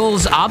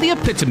motorcycles are the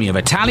epitome of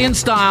Italian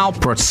style,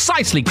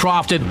 precisely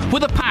crafted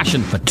with a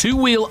passion for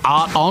two-wheel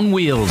art on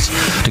wheels.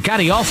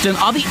 Ducati Austin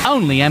are the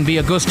only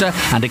MV Agusta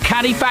and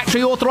Ducati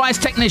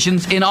factory-authorized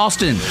technicians in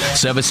Austin,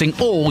 servicing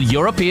all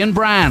European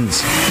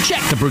brands.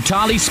 Check the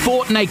Brutale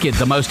Sport Naked,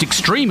 the most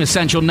extreme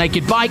essential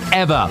naked bike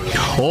ever.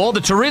 Or the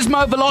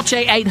Turismo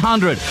Veloce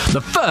 800,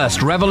 the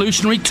first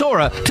revolutionary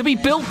tourer to be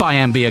built by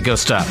MV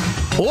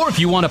Agusta. Or if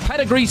you want a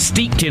pedigree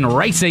steeped in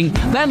racing,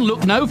 then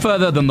look no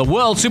further than the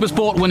World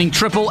Supersport winning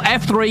triple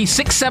F3,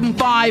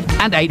 675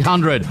 and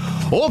 800.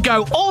 Or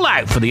go all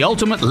out for the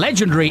ultimate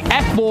legendary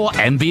F4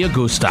 MV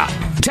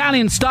Agusta.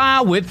 Italian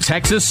style with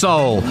Texas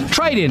soul.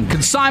 Trade-in,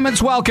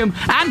 consignments welcome,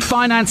 and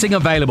financing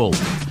available.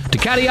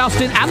 Ducati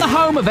Austin and the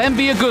home of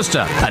MV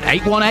Agusta at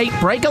 818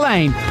 Breaker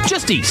Lane,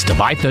 just east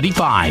of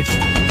I-35.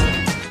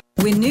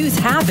 When news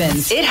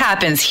happens, it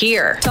happens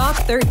here. Talk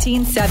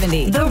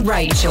 1370, the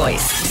right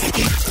choice.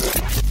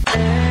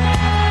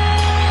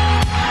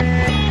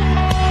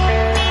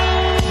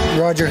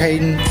 Roger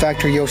Hayden,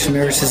 Factory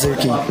Yoshimura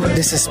Suzuki.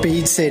 This is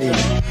Speed City.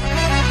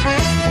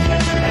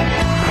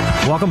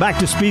 Welcome back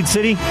to Speed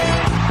City.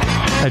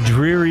 A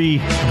dreary,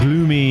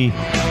 gloomy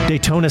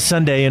Daytona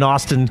Sunday in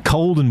Austin,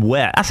 cold and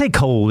wet. I say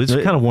cold. It's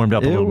kind of warmed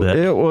up a little bit.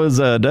 It was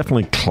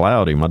definitely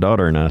cloudy. My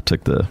daughter and I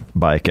took the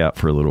bike out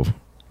for a little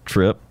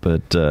trip,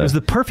 but it was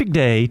the perfect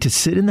day to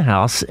sit in the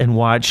house and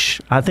watch.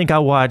 I think I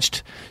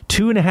watched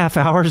 2.5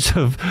 hours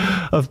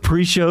of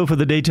pre-show for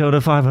the Daytona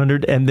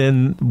 500, and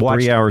then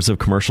watched 3 hours of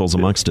commercials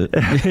amongst it.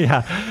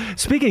 Yeah.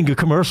 Speaking of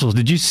commercials,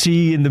 did you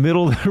see in the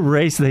middle of the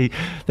race they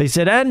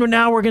said, and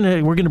now we're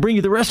gonna bring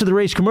you the rest of the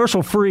race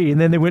commercial free,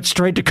 and then they went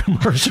straight to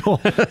commercial.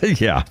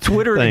 Yeah.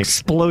 Twitter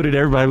exploded.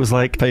 Everybody was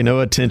like, pay no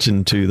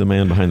attention to the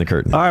man behind the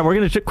curtain. All right, we're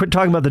going to quit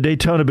talking about the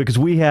Daytona because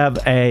we have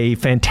a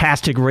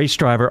fantastic race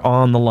driver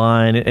on the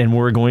line, and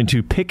we're going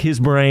to pick his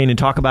brain and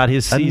talk about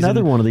his season.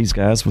 Another one of these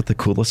guys with the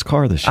coolest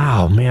car this year.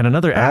 Oh, man,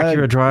 another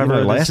Acura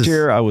driver. Last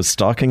year I was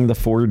stalking the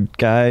Ford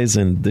guys,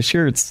 and this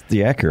year it's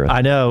the Acura.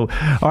 I know.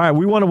 All right,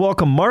 we want to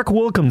welcome Mark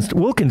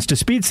Wilkins to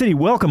Speed City.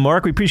 Welcome,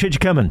 Mark. We appreciate you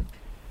coming.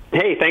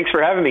 Hey, thanks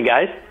for having me,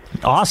 guys.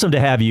 Awesome to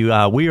have you.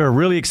 We are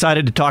really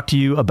excited to talk to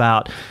you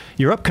about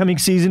your upcoming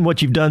season,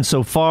 what you've done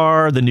so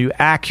far, the new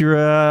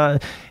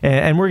Acura,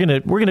 and we're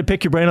gonna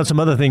pick your brain on some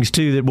other things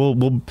too. That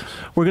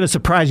we're gonna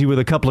surprise you with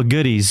a couple of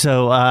goodies.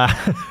 So,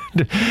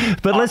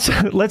 but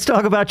let's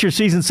talk about your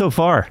season so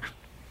far.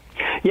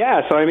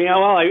 Yeah, so I mean,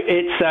 well,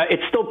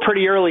 it's still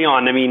pretty early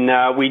on. I mean,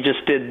 we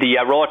just did the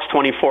Rolex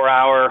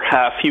 24-hour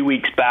a few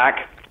weeks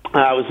back. It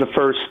was the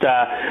first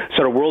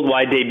sort of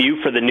worldwide debut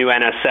for the new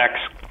NSX.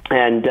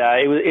 And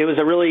it was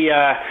a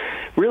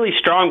really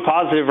strong,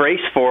 positive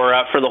race for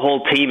the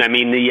whole team. I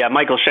mean, the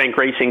Michael Shank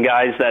Racing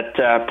guys that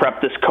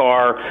prepped this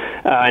car,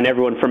 and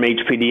everyone from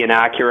HPD and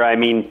Acura. I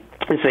mean,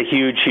 it's a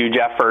huge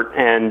effort.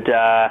 And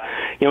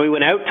we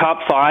went out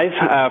top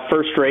 5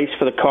 first race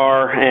for the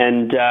car,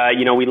 and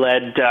we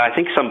led I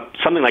think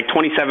something like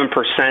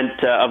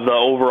 27% of the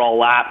overall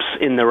laps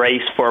in the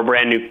race for a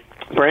brand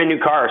new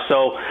car.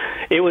 So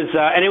it was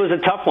a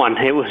tough one.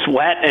 It was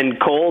wet and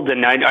cold,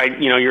 and I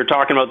you're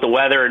talking about the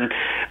weather, and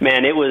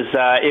man, it was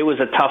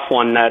a tough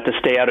one to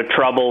stay out of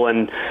trouble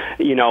and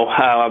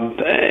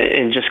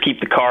and just keep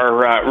the car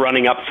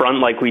running up front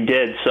like we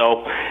did.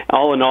 So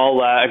all in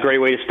all, a great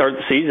way to start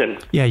the season.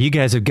 Yeah, you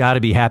guys have got to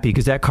be happy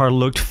because that car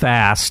looked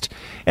fast.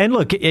 And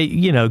look,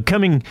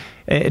 coming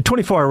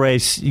 24-hour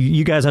race,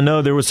 you guys, I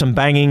know there was some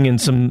banging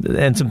and some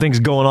things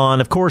going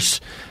on. Of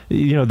course,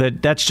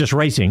 that's just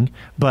racing,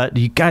 but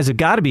you guys have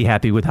got to be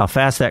happy with how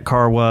fast that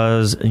car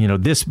was.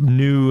 This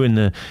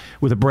new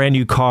with a brand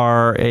new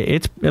car,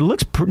 it's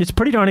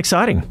pretty darn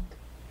exciting.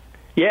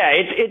 Yeah,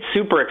 it's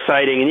super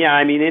exciting, and yeah,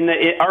 I mean,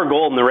 our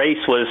goal in the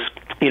race was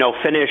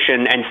finish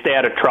and stay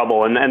out of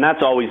trouble, and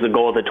that's always the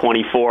goal of the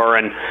 24.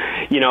 And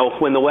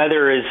when the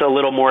weather is a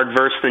little more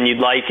adverse than you'd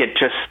like, it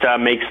just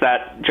makes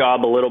that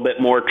job a little bit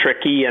more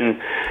tricky.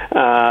 And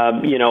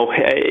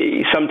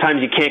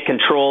sometimes you can't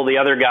control the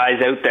other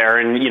guys out there,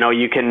 and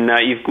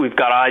we've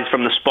got eyes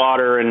from the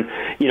spotter, and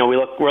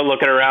we're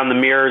looking around the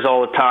mirrors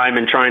all the time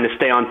and trying to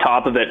stay on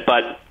top of it,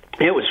 but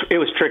it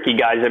was tricky,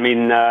 guys. I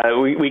mean,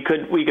 we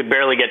could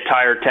barely get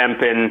tire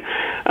temp in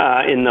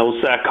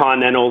those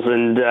Continentals,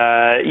 and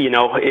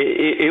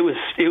it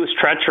was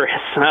treacherous.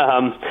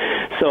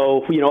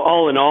 So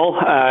all in all,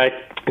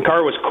 the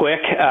car was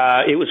quick.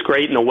 It was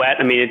great in the wet.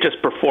 I mean, it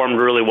just performed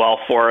really well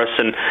for us,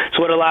 and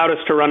so it allowed us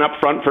to run up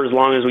front for as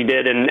long as we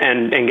did,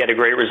 and get a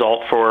great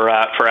result for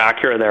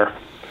Acura there.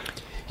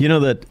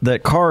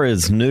 That car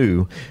is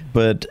new,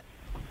 but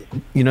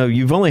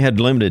you've only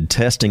had limited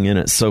testing in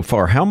it so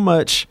far. How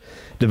much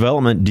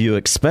development do you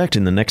expect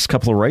in the next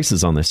couple of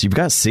races on this? You've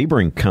got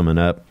Sebring coming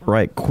up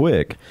right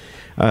quick.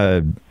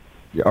 Are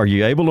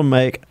you able to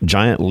make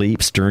giant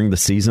leaps during the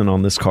season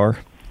on this car?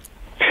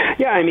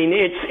 Yeah, I mean,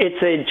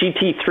 it's a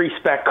GT3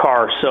 spec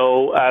car,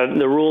 so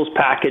the rules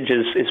package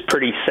is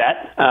pretty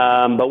set,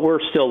 but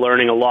we're still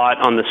learning a lot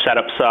on the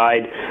setup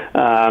side.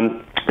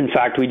 In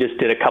fact, we just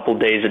did a couple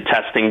days of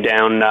testing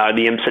down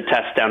the IMSA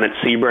test down at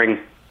Sebring.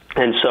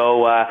 And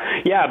so,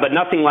 but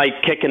nothing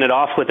like kicking it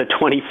off with a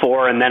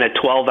 24 and then a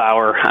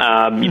 12-hour.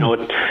 A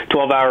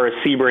 12-hour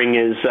Sebring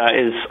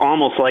is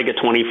almost like a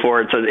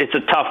 24. It's a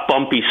tough,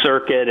 bumpy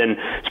circuit, and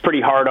it's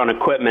pretty hard on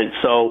equipment.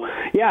 So,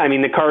 yeah, I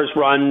mean, the cars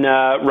run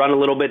a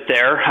little bit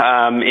there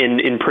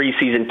in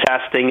preseason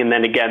testing, and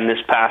then again this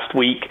past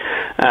week.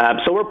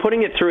 So we're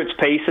putting it through its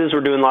paces.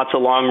 We're doing lots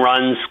of long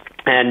runs.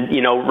 And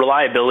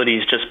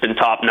reliability's just been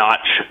top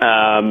notch.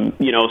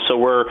 So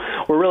we're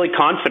really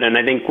confident.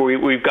 I think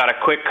we've got a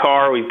quick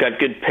car. We've got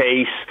good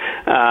pace.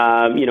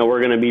 We're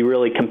going to be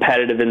really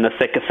competitive in the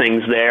thick of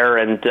things there.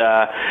 And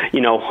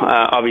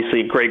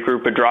obviously a great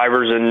group of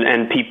drivers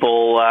and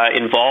people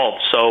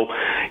involved. So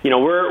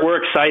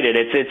we're excited.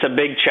 It's a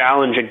big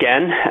challenge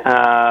again.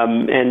 I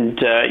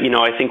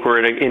think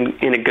we're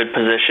in a good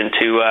position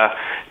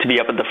to be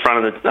up at the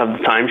front of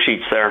the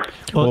timesheets there.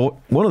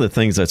 Well, one of the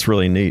things that's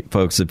really neat,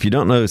 folks, if you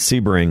don't know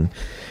Sebring,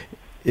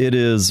 it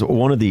is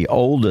one of the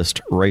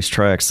oldest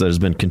racetracks that has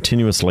been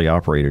continuously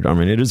operated. I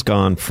mean, it has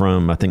gone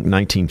from, I think,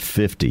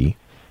 1950,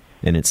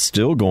 and it's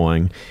still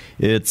going.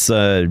 It's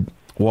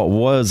what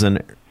was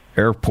an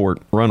airport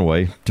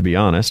runway, to be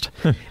honest.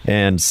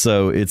 And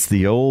so it's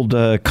the old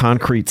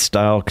concrete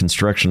style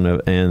construction,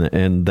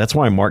 and that's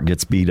why Mark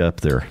gets beat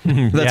up there.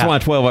 That's why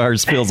 12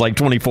 hours feels like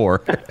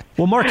 24.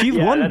 Well, Mark, you've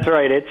won. That's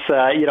right. It's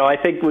I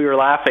think we were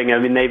laughing. I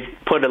mean, they've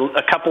put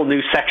a couple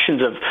new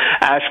sections of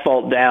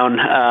asphalt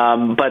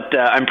down, but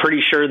I'm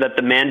pretty sure that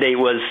the mandate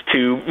was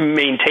to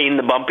maintain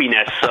the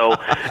bumpiness. So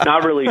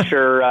not really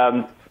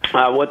sure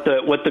what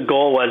the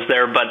goal was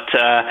there, but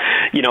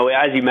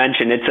as you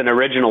mentioned, it's an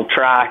original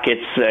track.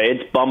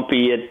 It's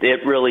bumpy.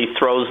 It really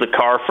throws the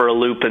car for a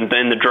loop, and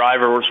then the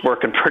driver was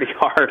working pretty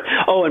hard.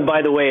 Oh, and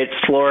by the way, it's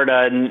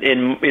Florida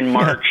in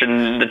March,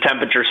 and the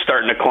temperature's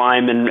starting to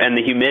climb, and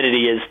the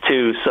humidity is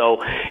too.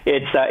 So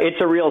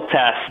it's a real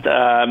test.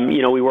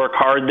 We work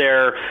hard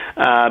there.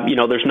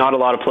 There's not a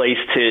lot of place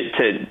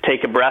to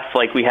take a breath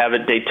like we have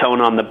at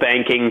Daytona on the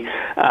banking,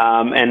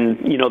 and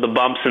the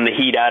bumps and the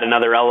heat add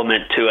another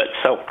element to it.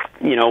 So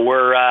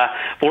we're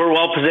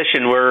well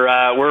positioned.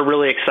 We're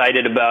really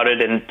excited about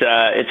it, and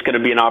it's going to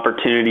be an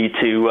opportunity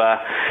to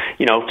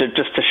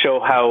show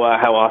how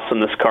awesome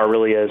this car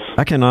really is.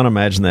 I cannot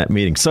imagine that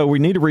meeting. So we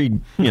need to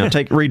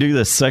redo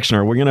this section.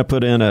 Are we going to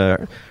put in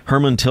a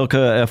Herman Tilke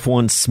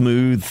F1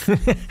 smooth,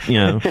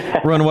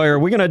 runway? Or are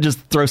we going to just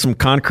throw some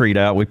concrete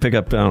out we pick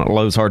up at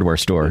Lowe's hardware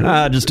store?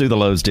 Just do the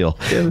Lowe's deal.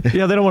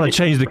 Yeah, they don't want to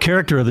change the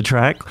character of the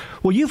track.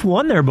 Well, you've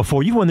won there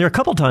before. You've won there a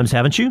couple times,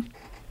 haven't you?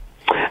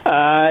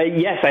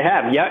 Yes, I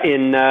have. Yeah,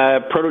 in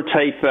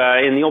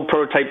the old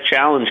prototype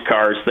challenge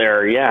cars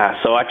there.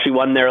 Yeah, so I actually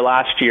won there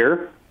last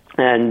year.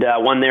 And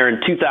won there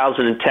in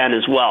 2010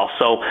 as well.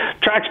 So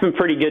track's been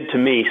pretty good to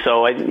me.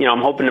 So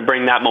I'm hoping to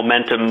bring that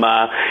momentum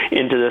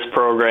into this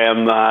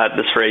program,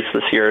 this race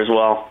this year as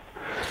well.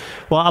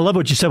 Well, I love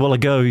what you said a while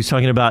ago. He's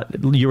talking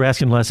about, you were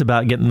asking Les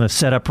about getting the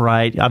setup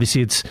right.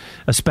 Obviously, it's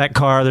a spec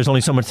car. There's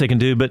only so much they can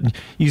do. But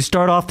you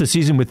start off the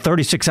season with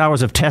 36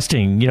 hours of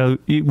testing. A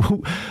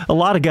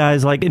lot of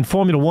guys, like in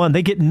Formula One,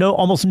 they get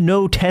almost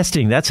no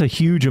testing. That's a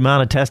huge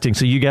amount of testing.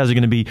 So you guys are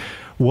going to be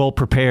well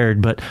prepared.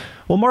 But,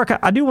 well, Mark,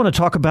 I do want to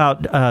talk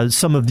about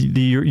some of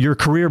your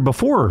career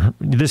before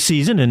this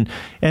season.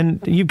 And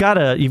you've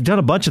done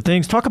a bunch of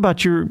things. Talk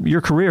about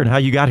your career and how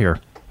you got here.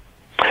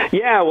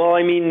 Yeah, well,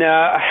 I mean,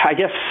 I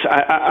guess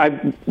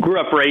I grew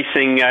up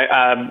racing.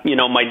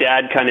 My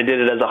dad kind of did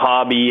it as a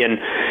hobby, and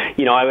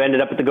I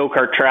ended up at the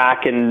go-kart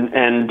track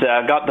and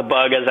got the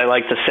bug, as I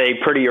like to say,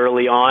 pretty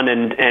early on,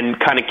 and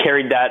kind of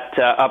carried that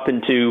up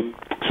into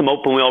some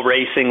open wheel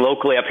racing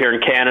locally up here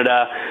in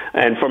Canada,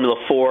 and Formula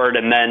Ford,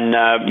 and then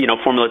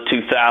Formula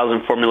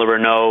 2000, Formula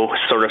Renault,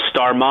 sort of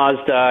Star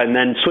Mazda, and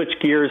then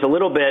switched gears a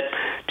little bit.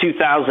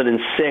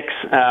 2006,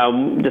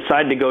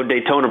 decided to go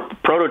Daytona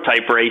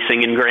prototype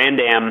racing in Grand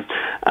Am,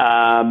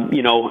 kind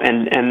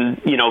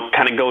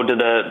of go to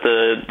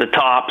the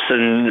tops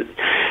and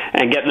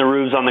getting the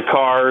roofs on the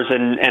cars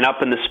and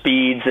up in the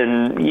speeds,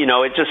 and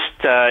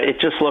it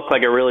just looked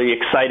like a really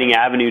exciting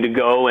avenue to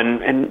go,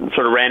 and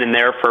sort of ran in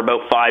there for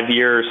about 5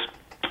 years.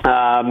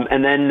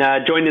 And then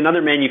joined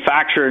another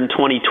manufacturer in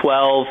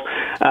 2012.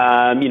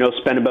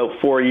 Spent about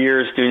 4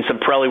 years doing some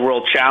Pirelli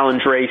World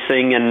Challenge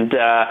racing and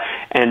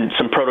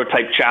some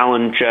prototype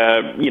challenge,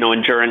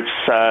 endurance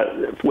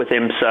with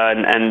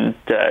IMSA and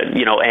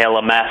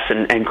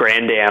ALMS and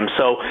Grand Am.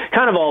 So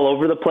kind of all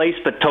over the place,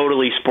 but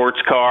totally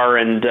sports car.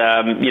 And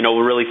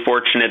we're really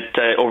fortunate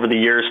over the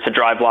years to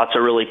drive lots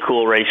of really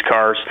cool race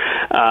cars.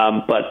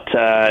 And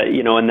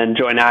then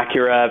join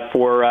Acura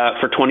for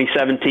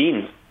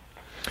 2017.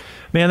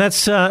 Man,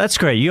 that's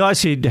great. You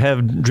obviously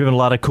have driven a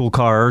lot of cool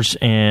cars,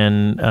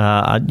 and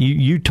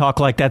you talk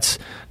like that's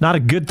not a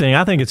good thing.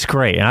 I think it's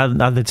great.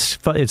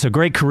 It's a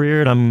great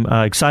career, and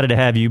I'm excited to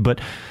have you. But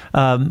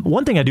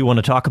one thing I do want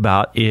to talk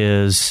about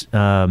is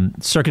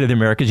Circuit of the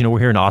Americas. We're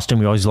here in Austin.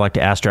 We always like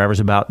to ask drivers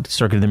about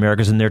Circuit of the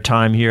Americas and their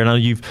time here. And I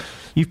know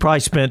you've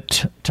probably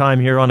spent time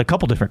here on a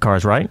couple different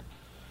cars, right?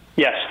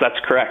 Yes, that's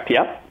correct.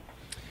 Yep.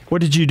 What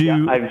did you do?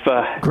 Yeah,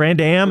 I've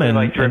Grand Am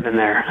really driven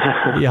there.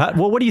 Yeah.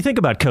 Well, what do you think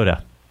about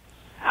COTA?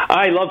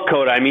 I love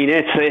COTA. I mean,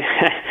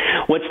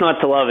 what's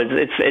not to love?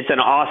 It's an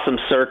awesome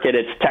circuit.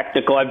 It's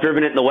technical. I've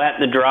driven it in the wet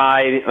and the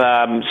dry,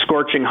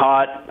 scorching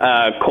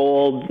hot,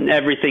 cold,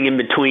 everything in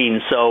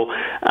between. So,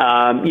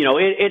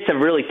 it's a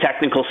really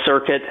technical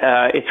circuit.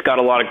 It's got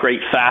a lot of great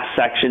fast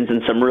sections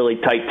and some really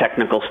tight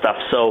technical stuff.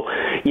 So,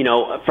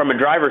 from a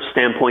driver's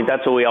standpoint,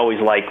 that's what we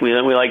always like. We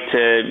like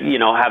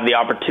to, have the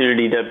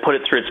opportunity to put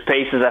it through its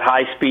paces at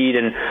high speed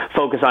and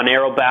focus on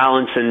aero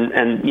balance and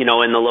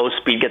in the low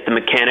speed, get the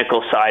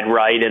mechanical side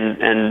right.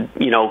 And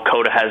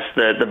COTA has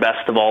the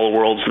best of all the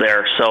worlds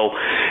there. So,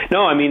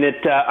 no, I mean,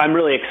 I'm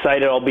really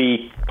excited. I'll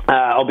be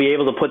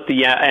able to put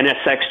the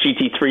NSX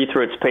GT3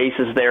 through its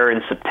paces there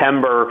in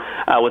September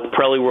with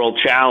Pirelli World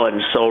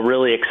Challenge. So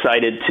really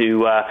excited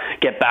to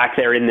get back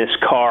there in this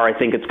car. I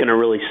think it's going to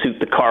really suit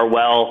the car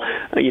well,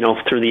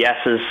 through the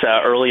S's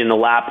early in the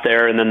lap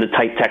there, and then the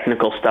tight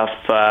technical stuff,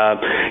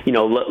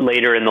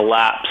 later in the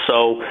lap.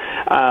 So,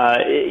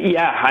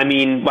 I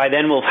mean, by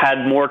then we'll have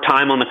had more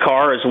time on the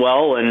car as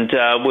well, and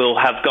we'll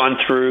have gone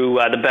through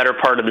the better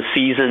part of the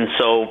season.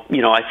 So,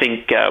 I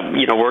think,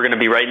 we're going to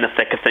be right in the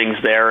thick of things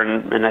there,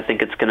 and I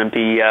think it's going to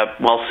be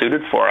well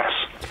suited for us.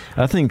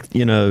 I think,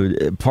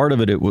 part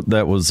of it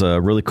that was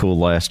really cool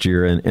last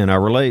year, and I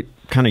relate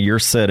kind of your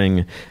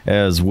setting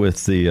as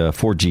with the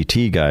Ford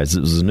GT guys.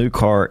 It was a new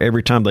car.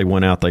 Every time they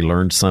went out, they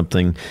learned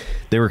something.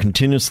 They were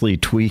continuously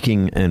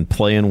tweaking and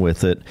playing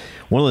with it.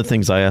 One of the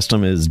things I asked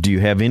them is, do you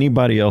have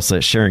anybody else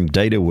that's sharing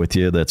data with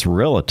you that's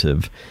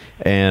relative?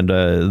 And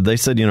they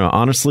said,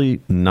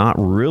 honestly, not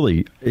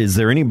really. Is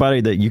there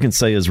anybody that you can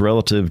say is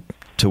relative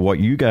to what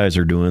you guys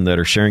are doing that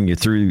are sharing you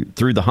through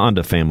the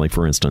Honda family,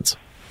 for instance?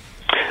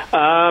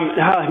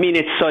 I mean,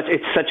 it's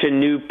such a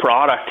new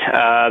product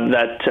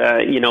that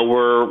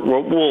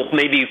we'll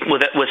maybe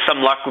with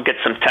some luck we'll get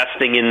some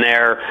testing in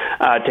there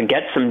to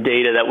get some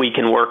data that we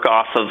can work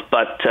off of.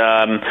 But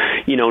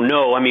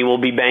no, I mean, we'll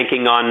be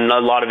banking on a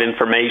lot of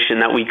information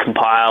that we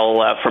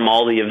compile from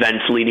all the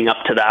events leading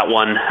up to that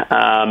one.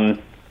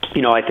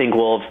 I think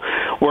we'll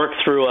work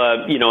through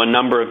a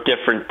number of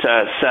different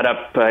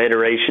setup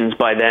iterations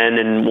by then,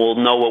 and we'll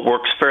know what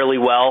works fairly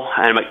well,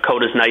 and my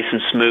code is nice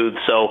and smooth,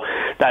 so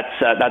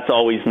that's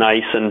always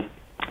nice. And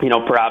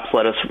perhaps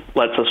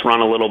lets us run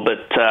a little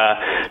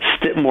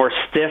bit more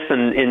stiff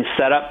in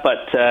setup,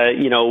 but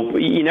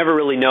you never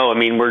really know. I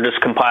mean, we're just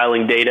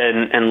compiling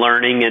data and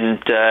learning,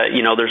 and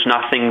there's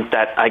nothing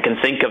that I can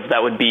think of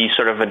that would be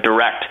sort of a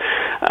direct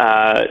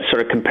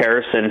sort of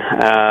comparison,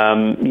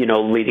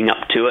 leading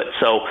up to it.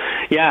 So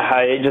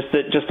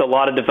just a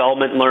lot of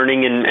development,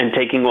 learning, and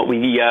taking what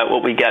we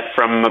get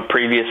from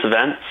previous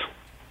events.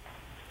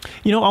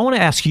 I want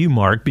to ask you,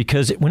 Mark,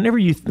 because whenever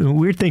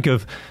we think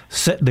of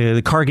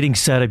the car getting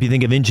set up, you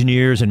think of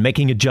engineers and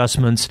making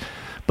adjustments.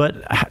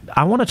 But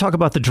I want to talk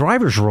about the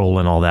driver's role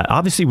in all that.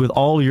 Obviously, with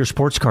all your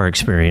sports car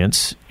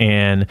experience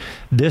and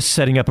this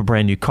setting up a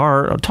brand new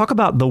car, talk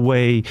about the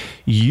way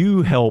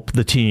you help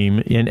the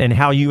team and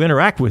how you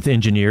interact with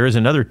engineers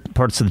and other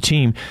parts of the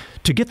team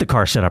to get the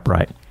car set up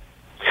right.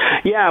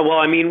 Yeah, well,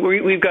 I mean,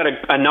 we've got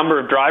a number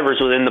of drivers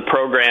within the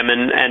program,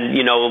 and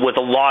with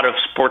a lot of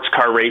sports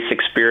car race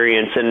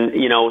experience, and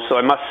so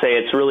I must say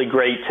it's really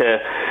great to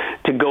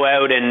go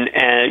out and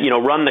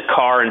run the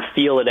car and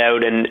feel it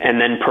out, and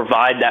then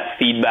provide that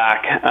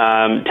feedback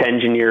to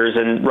engineers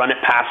and run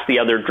it past the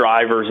other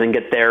drivers and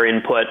get their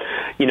input.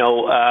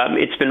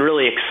 It's been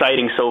really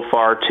exciting so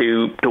far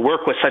to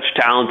work with such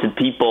talented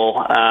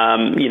people.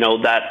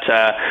 That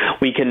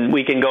we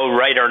can go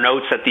write our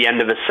notes at the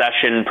end of a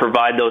session,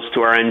 provide those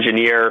to our engineer.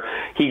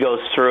 He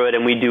goes through it,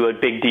 and we do a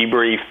big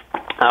debrief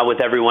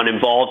with everyone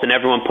involved, and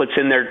everyone puts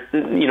in their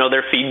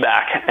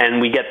feedback,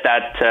 and we get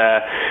that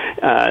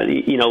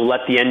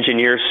let the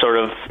engineers sort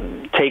of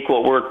take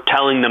what we're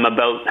telling them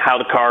about how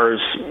the car is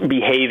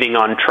behaving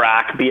on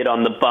track, be it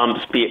on the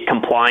bumps, be it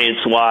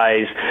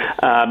compliance-wise.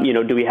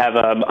 Do we have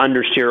a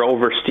understeer,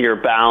 oversteer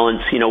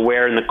balance?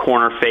 Where in the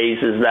corner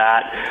phase is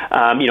that?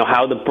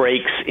 How the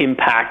brakes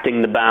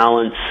impacting the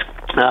balance.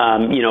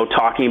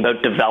 Talking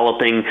about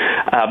developing,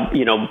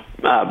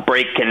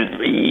 brake and,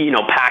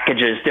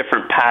 packages,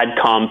 different pad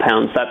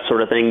compounds, that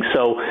sort of thing.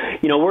 So,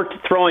 we're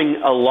throwing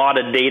a lot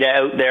of data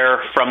out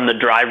there from the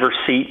driver's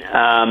seat,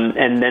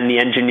 and then the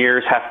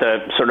engineers have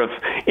to sort of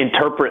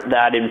interpret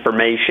that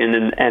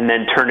information and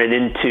then turn it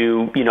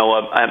into,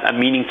 a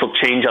meaningful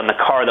change on the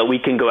car that we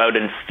can go out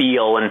and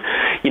feel. And,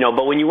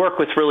 but when you work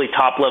with really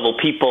top-level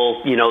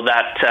people, we're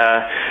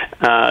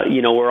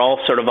all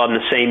sort of on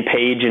the same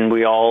page, and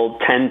we all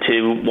tend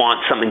to want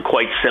something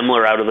quite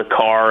similar out of the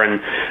car,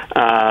 and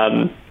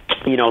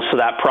so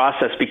that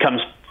process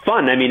becomes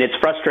fun. I mean, it's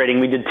frustrating.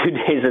 We did 2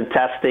 days of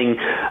testing,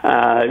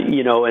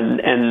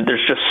 and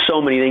there's just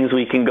so many things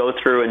we can go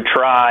through and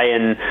try.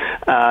 And,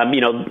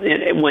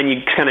 when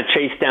you kind of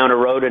chase down a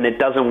road and it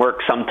doesn't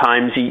work,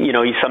 sometimes, you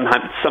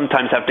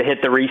sometimes have to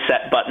hit the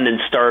reset button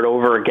and start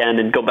over again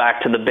and go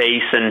back to the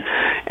base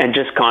and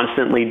just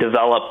constantly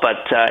develop.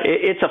 But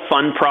it's a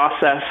fun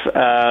process,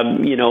 and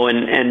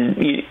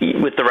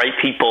with the right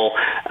people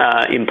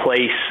in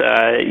place,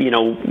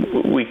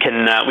 we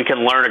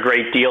can learn a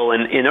great deal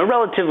in a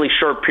relatively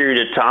short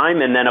period of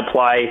time, and then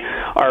apply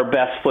our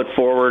best foot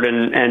forward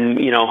and then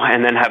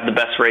have the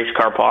best race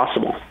car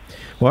possible.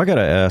 Well, I got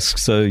to ask,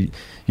 so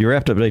you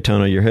wrapped up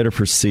Daytona, you're headed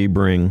for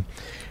Sebring.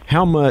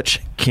 How much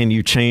can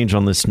you change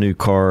on this new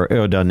car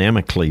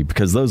aerodynamically?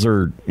 Because those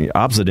are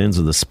opposite ends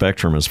of the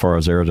spectrum as far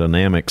as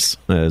aerodynamics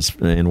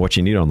and what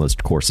you need on those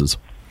courses.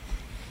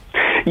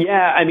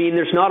 Yeah, I mean,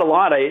 there's not a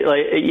lot.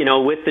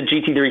 With the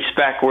GT3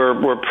 spec,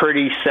 we're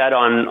pretty set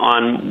on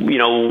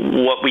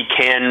what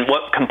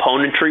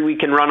componentry we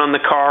can run on the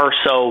car.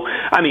 So,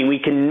 I mean, we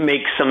can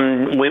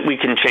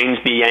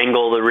change the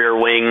angle of the rear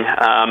wing.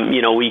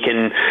 We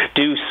can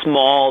do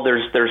small.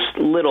 There's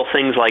little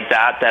things like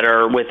that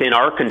are within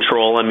our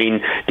control. I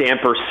mean,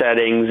 damper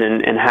settings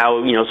and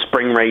how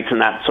spring rates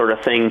and that sort of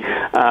thing.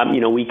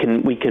 We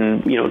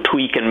can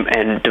tweak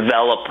and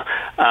develop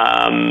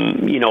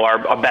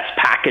our best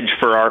package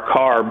for our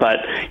car, but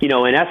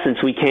in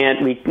essence, we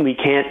can't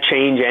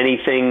change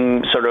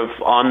anything sort of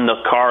on the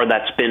car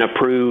that's been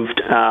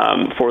approved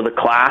for the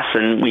class,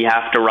 and we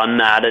have to run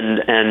that,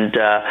 and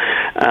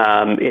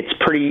it's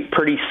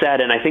pretty set,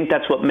 and I think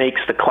that's what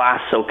makes the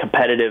class so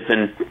competitive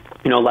and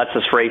lets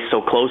us race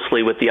so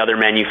closely with the other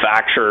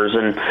manufacturers.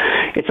 And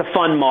it's a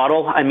fun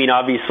model. I mean,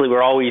 obviously, we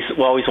always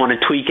want to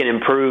tweak and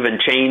improve and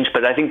change,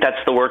 but I think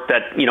that's the work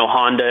that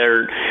Honda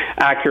or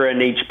Acura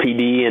and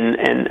HPD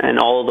and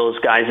all of those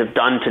guys have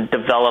done to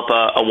develop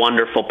a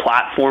wonderful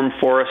platform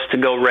for us to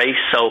go race.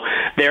 So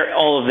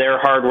all of their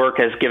hard work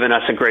has given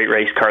us a great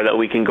race car that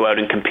we can go out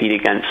and compete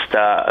against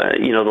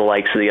the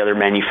likes of the other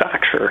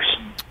manufacturers.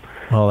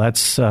 Well,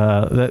 that's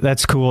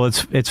cool.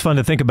 It's fun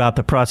to think about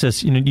the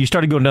process. You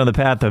started going down the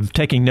path of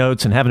taking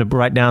notes and having to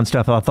write down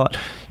stuff. I thought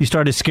you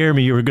started to scare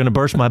me. You were going to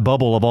burst my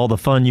bubble of all the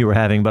fun you were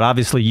having. But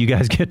obviously, you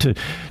guys get to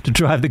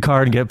drive the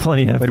car and get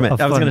plenty of. Wait a minute.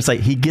 I was going to say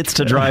he gets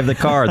to drive the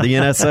car, the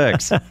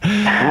NSX.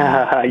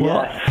 Well,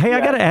 yes. Hey, I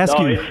got to ask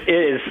you.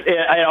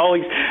 I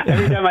always,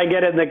 every time I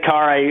get in the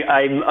car,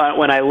 I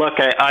when I look,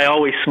 I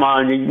always smile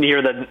and you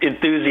hear the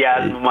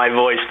enthusiasm in my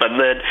voice. But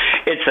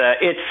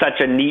it's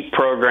such a neat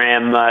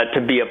program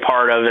to be a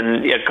part of,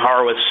 and a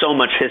car with so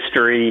much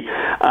history.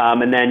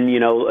 And then,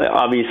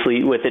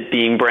 obviously with it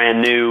being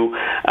brand new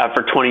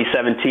for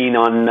 2017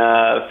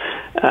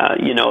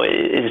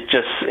 it's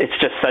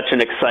just such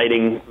an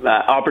exciting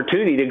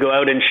opportunity to go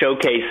out and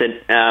showcase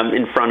it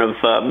in front of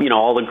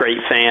all the great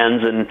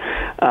fans and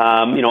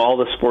all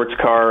the sports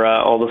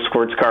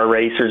car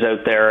racers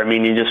out there. I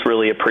mean, you just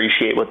really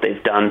appreciate what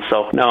they've done.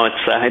 So no,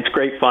 it's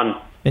great fun.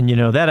 And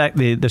that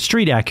the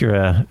Street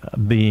Acura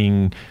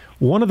being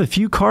one of the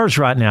few cars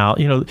right now,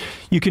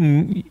 you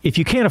can, if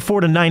you can't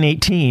afford a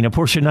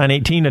Porsche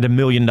 918 at $1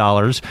 million,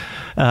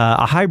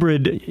 a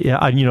hybrid,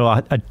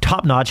 a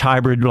top-notch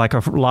hybrid like a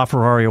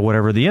LaFerrari or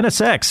whatever, the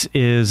NSX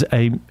is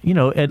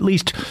at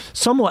least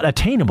somewhat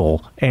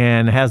attainable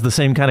and has the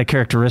same kind of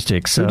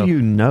characteristics. So. Who do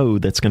you know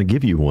that's going to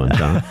give you one,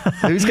 John?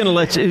 Who's going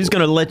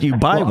to let you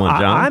buy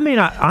one, John?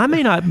 I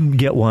may not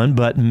get one,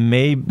 but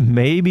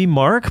maybe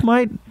Mark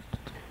might.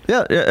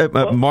 Yeah,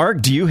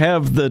 Mark, do you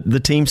have the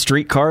team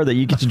street car that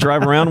you get to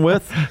drive around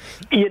with?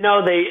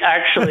 They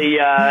actually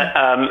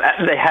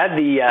they had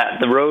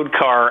the road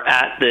car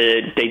at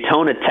the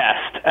Daytona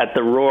test at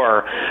the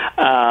Roar,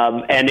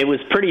 and it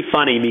was pretty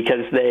funny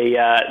because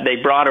they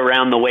brought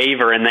around the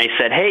waiver and they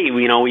said, hey,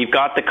 we've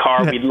got the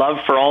car. We'd love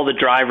for all the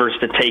drivers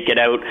to take it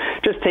out.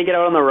 Just take it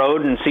out on the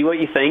road and see what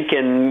you think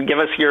and give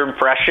us your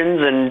impressions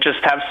and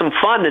just have some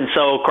fun. And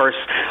so, of course,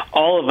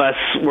 all of us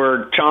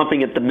were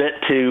chomping at the bit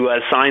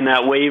to sign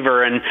that waiver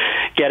and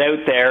get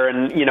out there,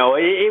 and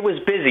it was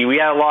busy. We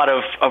had a lot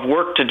of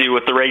work to do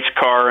with the race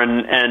car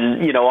and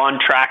on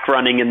track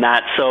running and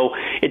that. So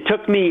it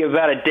took me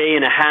about a day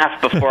and a half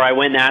before I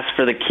went and asked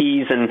for the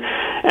keys,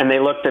 and they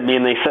looked at me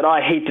and they said,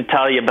 I hate to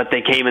tell you, but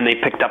they came and they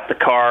picked up the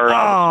car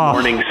this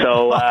morning.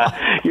 So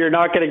you're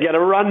not going to get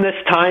a run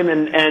this time.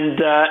 And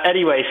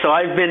anyway, so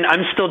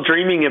I'm still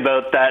dreaming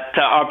about that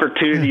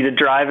opportunity to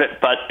drive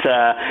it. But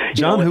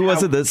John, who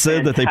was it that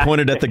said that they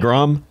pointed at the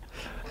Grom?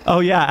 Oh,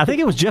 yeah. I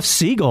think it was Jeff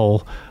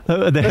Siegel.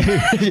 You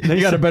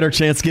got a better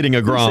chance getting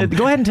a Grom. Said,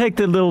 go ahead and take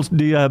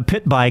the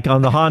pit bike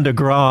on the Honda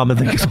Grom. Well,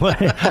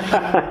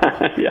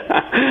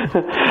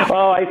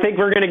 I think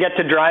we're going to get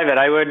to drive it.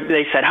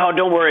 They said, oh,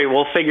 don't worry.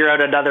 We'll figure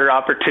out another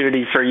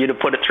opportunity for you to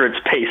put it through its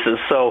paces.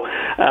 So,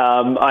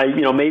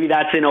 maybe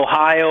that's in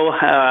Ohio.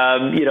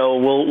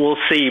 We'll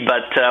see.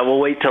 But we'll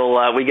wait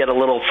till we get a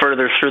little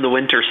further through the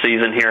winter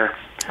season here.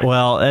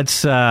 Well,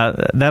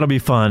 that'll be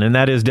fun, and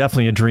that is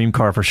definitely a dream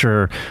car for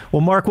sure.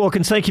 Well, Mark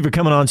Wilkins, thank you for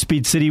coming on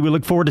Speed City. We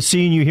look forward to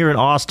seeing you here in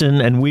Austin,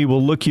 and we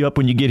will look you up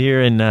when you get here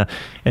and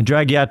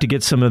drag you out to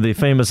get some of the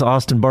famous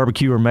Austin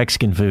barbecue or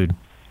Mexican food.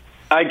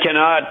 I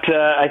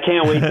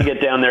can't wait to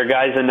get down there,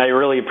 guys, and I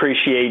really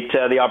appreciate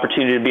the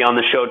opportunity to be on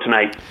the show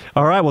tonight.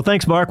 All right, well,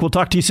 thanks, Mark. We'll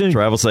talk to you soon.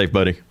 Travel safe,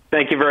 buddy.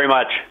 Thank you very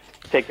much.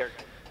 Take care.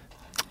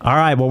 All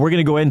right, well, we're going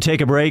to go ahead and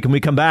take a break. When we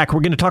come back,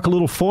 we're going to talk a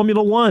little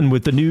Formula One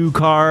with the new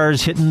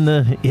cars hitting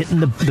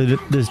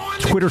the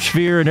Twitter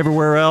sphere and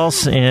everywhere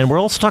else. And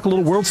we'll also talk a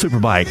little World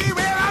Superbike.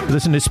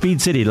 Listen to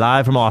Speed City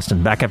live from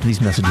Austin. Back after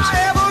these messages.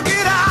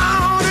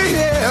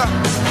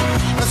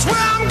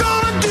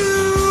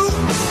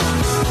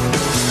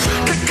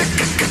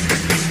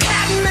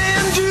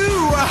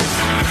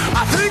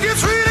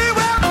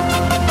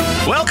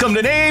 Welcome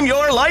to Name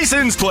Your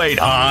License Plate.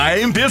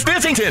 I'm Biff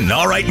Biffington.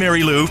 All right,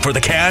 Mary Lou, for the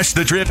cash,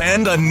 the trip,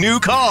 and a new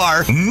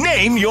car,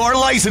 name your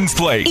license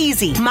plate.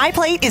 Easy. My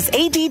plate is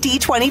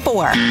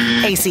ADD24.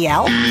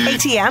 ACL,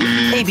 ATM,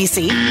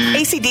 ABC,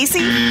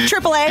 ACDC,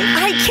 AAA.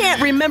 I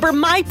can't remember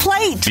my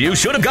plate. You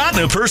should have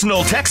gotten a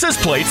personal Texas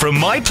plate from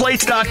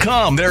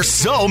MyPlates.com. They're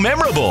so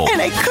memorable.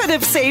 And I could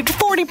have saved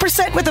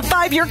 40% with a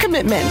 5-year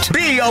commitment.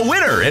 Be a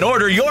winner and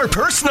order your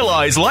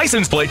personalized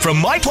license plate from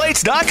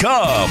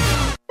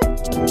MyPlates.com.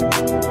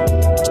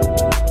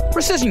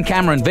 Precision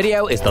Camera and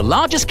Video is the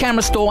largest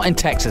camera store in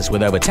Texas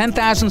with over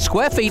 10,000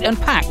 square feet and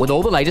packed with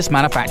all the latest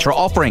manufacturer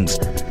offerings.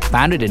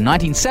 Founded in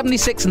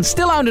 1976 and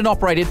still owned and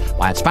operated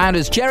by its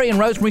founders Jerry and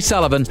Rosemary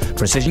Sullivan,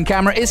 Precision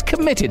Camera is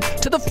committed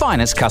to the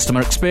finest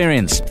customer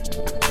experience.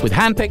 With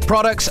hand-picked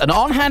products and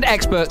on-hand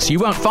experts, you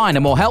won't find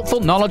a more helpful,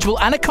 knowledgeable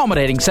and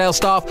accommodating sales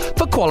staff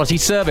for quality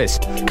service.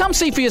 Come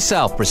see for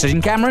yourself.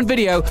 Precision Camera and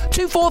Video,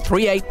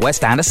 2438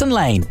 West Anderson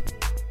Lane.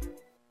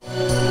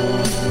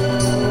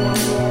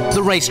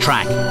 The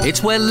racetrack.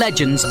 It's where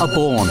legends are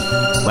born.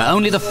 where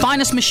only the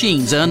finest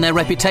machines earn their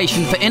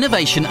reputation for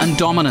innovation and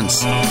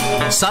dominance.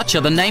 Such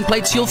are the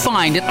nameplates you'll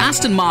find at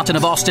Aston Martin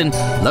of Austin,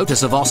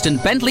 Lotus of Austin,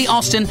 Bentley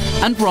Austin,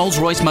 and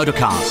Rolls-Royce Motor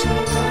Cars.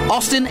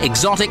 Austin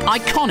exotic,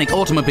 iconic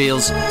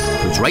automobiles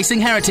whose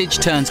racing heritage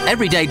turns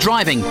everyday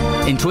driving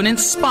into an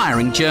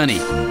inspiring journey,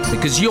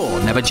 because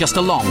you're never just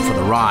along for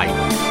the ride.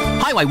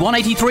 Highway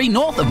 183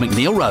 north of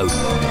McNeil Road.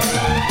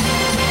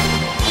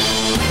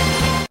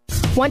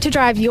 Want to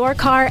drive your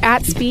car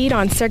at speed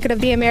on Circuit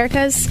of the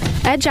Americas?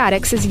 Edge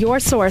Addicts is your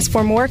source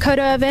for more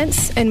COTA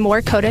events and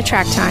more COTA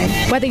track time.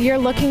 Whether you're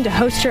looking to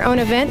host your own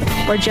event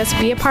or just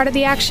be a part of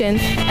the action,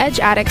 Edge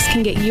Addicts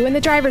can get you in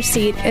the driver's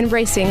seat and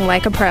racing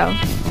like a pro.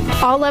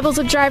 All levels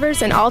of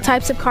drivers and all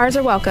types of cars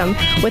are welcome,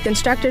 with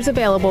instructors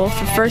available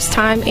for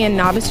first-time and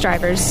novice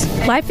drivers.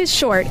 Life is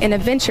short and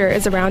adventure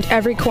is around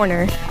every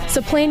corner,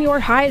 so plan your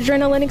high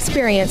adrenaline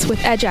experience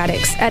with Edge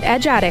Addicts at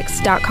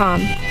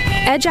edgeaddicts.com.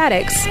 Edge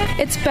Addicts,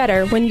 it's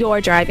better when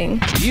you're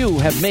driving. You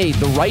have made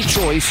the right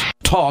choice.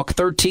 Talk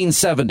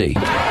 1370.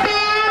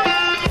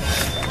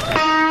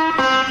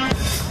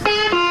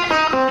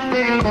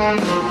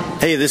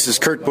 Hey, this is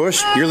Kurt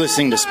Busch. You're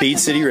listening to Speed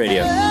City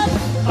Radio.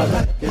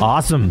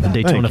 Awesome.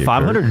 Daytona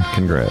 500. Kurt.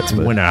 Congrats.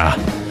 Winner.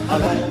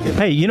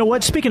 Hey, you know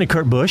what? Speaking of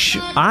Kurt Busch,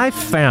 I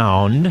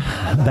found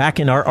back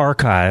in our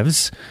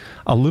archives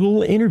a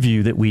little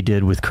interview that we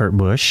did with Kurt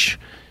Busch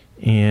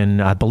in,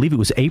 I believe it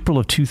was April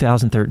of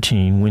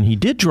 2013, when he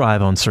did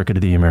drive on Circuit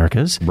of the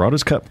Americas. Brought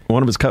his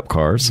one of his cup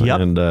cars. Yep.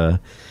 And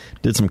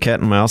did some cat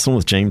and mousing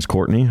with James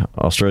Courtney,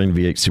 Australian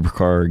V8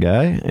 supercar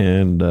guy,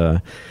 and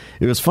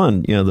it was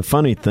fun. You know, the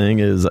funny thing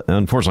is,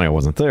 unfortunately I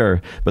wasn't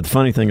there, but the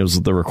funny thing was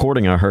the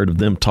recording I heard of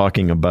them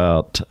talking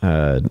about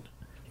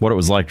what it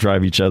was like to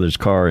drive each other's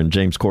car, and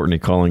James Courtney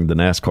calling the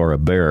NASCAR a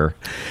bear.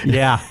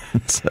 Yeah.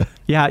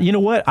 Yeah, you know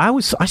what? I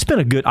was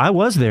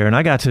there, and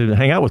I got to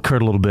hang out with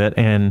Kurt a little bit,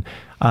 and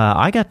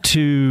I got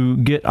to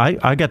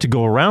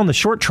go around the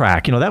short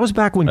track. You know, that was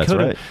back when COTA,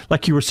 right,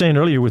 like you were saying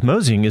earlier with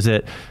Mosing, is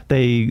that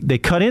they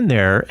cut in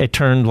there. It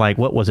turned like,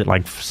 what was it,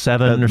 like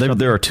 7 or something?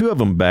 There are 2 of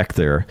them back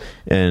there,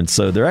 and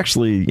so they're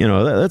actually, you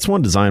know, that's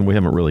one design we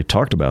haven't really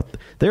talked about.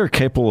 They are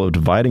capable of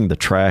dividing the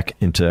track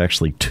into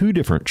actually 2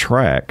 different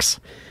tracks.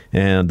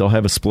 And they'll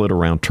have a split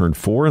around turn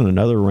 4 and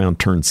another around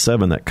turn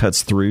 7 that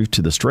cuts through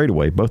to the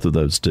straightaway. Both of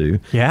those do.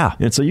 Yeah.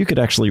 And so you could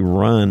actually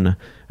run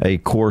a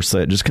course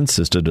that just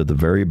consisted of the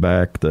very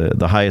back,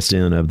 the highest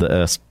end of the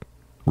S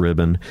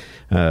ribbon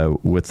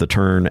with the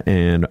turn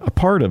and a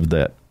part of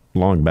that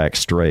long back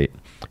straight,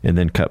 and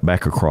then cut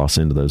back across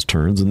into those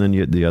turns. And then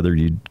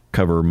you'd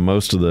cover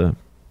most of the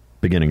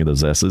beginning of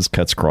those S's,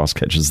 cuts across,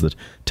 catches the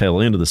tail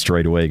end of the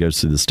straightaway,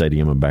 goes through the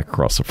stadium and back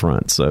across the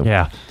front. So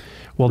yeah.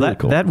 Well, really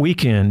cool. That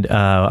weekend,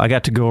 I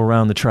got to go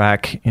around the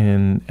track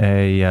in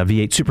a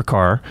V8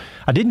 supercar.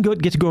 I didn't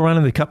get to go around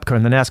in the Cup car,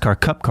 in the NASCAR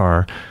Cup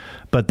car,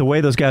 but the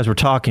way those guys were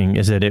talking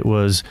is that it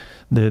was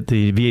the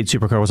V8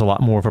 supercar was a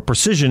lot more of a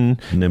precision,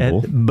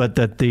 nimble, but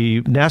that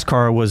the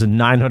NASCAR was a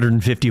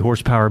 950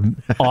 horsepower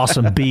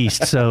awesome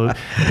beast. So,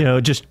 you know,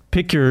 just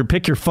pick your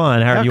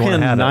fun however you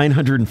want to have it. How can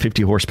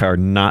 950 horsepower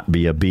not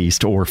be a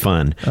beast or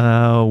fun?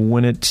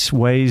 When it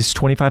weighs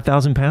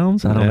 25,000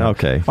 pounds? I don't know.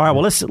 Okay. All right,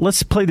 well,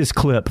 let's play this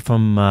clip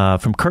from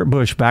Kurt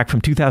Busch back from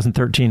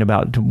 2013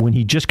 about when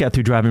he just got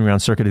through driving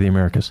around Circuit of the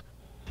Americas.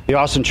 The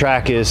Austin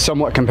track is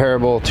somewhat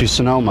comparable to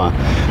Sonoma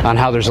on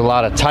how there's a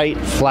lot of tight,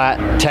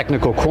 flat,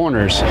 technical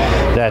corners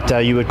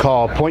that you would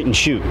call point and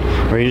shoot,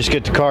 where you just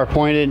get the car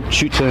pointed,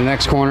 shoot to the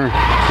next corner,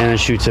 and then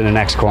shoot to the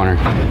next corner.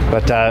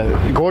 But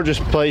gorgeous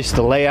place,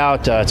 the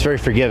layout, it's very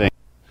forgiving.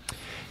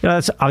 You know,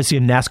 that's obviously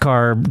a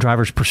NASCAR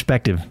driver's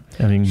perspective.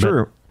 I mean,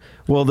 sure.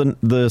 Well,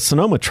 the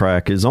Sonoma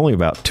track is only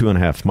about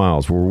 2.5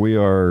 miles, where we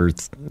are,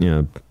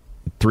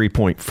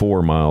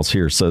 3.4 miles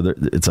here. So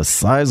it's a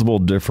sizable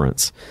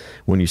difference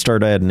when you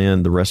start adding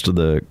in the rest of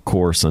the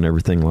course and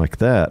everything like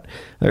that.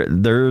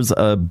 There's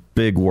a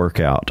big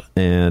workout,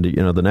 and the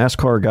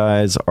NASCAR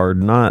guys are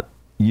not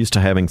used to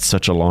having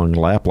such a long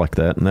lap like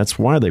that, and that's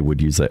why they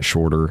would use that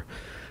shorter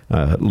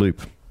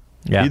loop.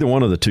 Yeah. Either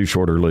one of the 2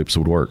 shorter loops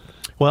would work.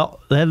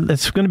 Well,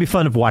 it's going to be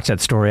fun to watch that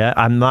story.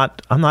 I'm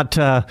not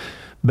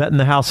betting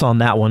the house on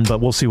that one, but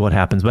we'll see what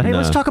happens. But hey,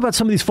 let's talk about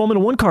some of these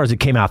Formula One cars that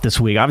came out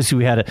this week. Obviously,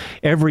 we had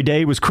every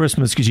day was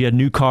Christmas because you had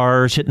new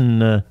cars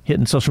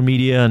hitting social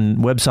media and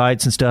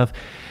websites and stuff.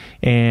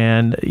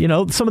 And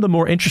some of the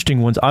more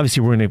interesting ones.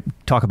 Obviously, we're going to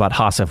talk about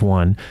Haas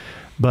F1.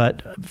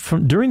 But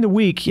during the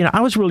week, I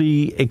was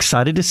really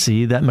excited to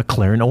see that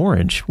McLaren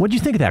orange. What did you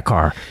think of that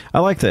car? I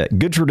like that.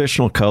 Good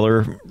traditional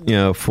color,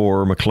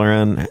 for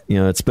McLaren.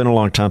 It's been a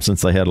long time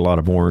since they had a lot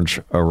of orange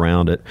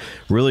around it.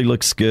 Really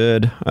looks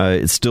good.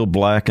 It's still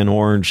black and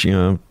orange.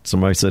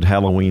 Somebody said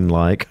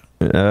Halloween-like.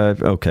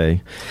 Okay.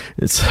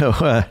 So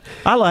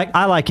I like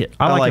it.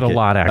 I like it a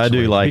lot, actually. I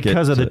do like it.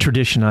 Because of the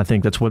tradition, I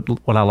think that's what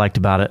I liked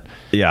about it.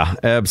 Yeah,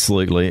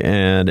 absolutely.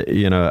 And,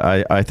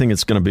 I think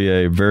it's going to be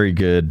a very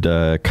good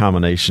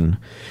combination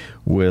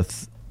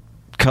with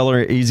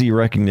color, easy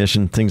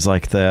recognition, things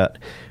like that.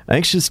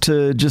 Anxious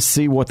to just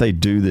see what they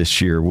do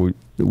this year. We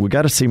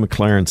got to see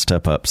McLaren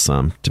step up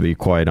some, to be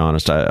quite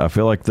honest. I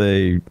feel like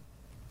they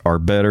are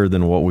better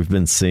than what we've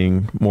been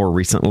seeing more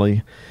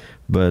recently.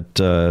 But,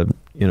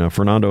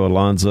 Fernando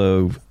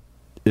Alonso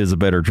is a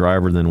better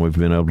driver than we've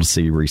been able to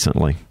see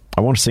recently.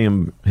 I want to see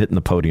him hitting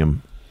the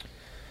podium.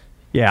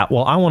 Yeah,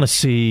 well, I want to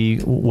see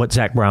what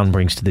Zach Brown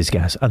brings to these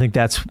guys. I think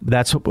that's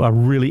a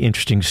really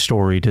interesting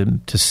story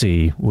to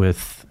see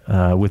with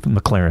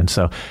McLaren.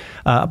 So,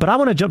 but I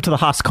want to jump to the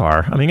Haas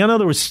car. I mean, I know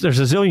there's a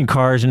zillion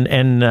cars,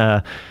 and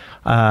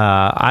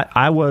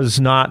I was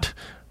not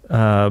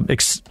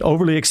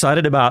overly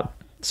excited about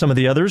some of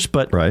the others,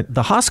 but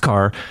the Haas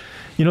car,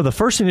 the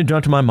first thing that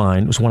jumped to my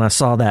mind was when I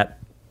saw that.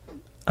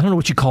 I don't know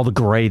what you call the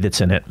gray that's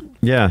in it.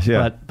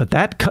 Yeah. But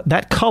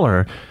that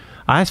color.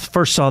 I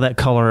first saw that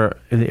color.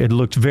 It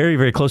looked very,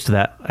 very close to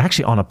that.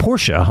 Actually, on a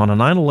Porsche, on a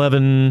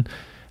 911,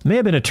 may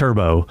have been a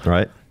turbo.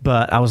 Right.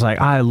 But I was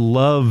like, I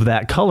love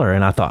that color,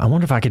 and I thought, I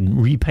wonder if I could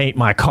repaint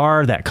my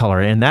car that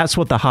color. And that's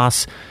what the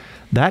Haas.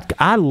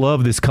 I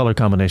love this color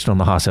combination on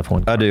the Haas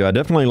F1 car. I do. I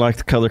definitely like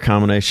the color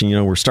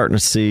combination. We're starting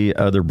to see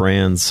other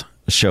brands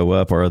show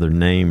up or other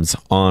names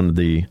on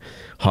the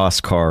Haas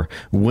car.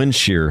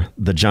 Windshear,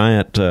 the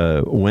giant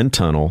wind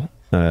tunnel.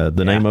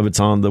 The name of it's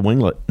on the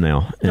winglet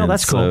now. Oh,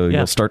 that's cool. So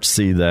you'll start to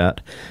see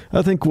that.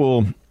 I think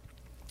we'll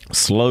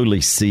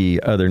slowly see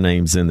other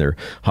names in there.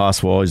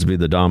 Haas will always be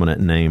the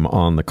dominant name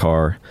on the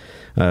car.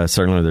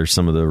 Certainly there's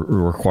some of the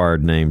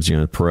required names.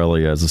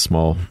 Pirelli has a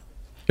small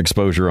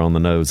exposure on the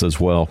nose as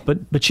well.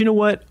 But you know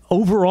what?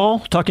 Overall,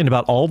 talking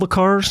about all the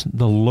cars,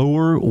 the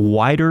lower,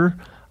 wider,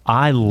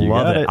 I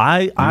love it.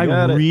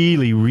 I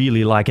really,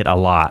 really like it a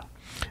lot.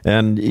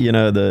 And,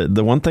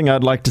 the one thing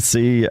I'd like to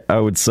see, I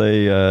would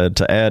say,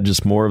 to add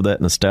just more of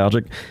that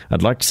nostalgic,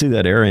 I'd like to see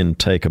that air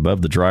intake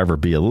above the driver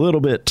be a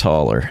little bit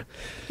taller.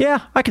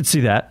 Yeah, I could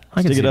see that.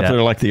 Stick it up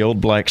there like the old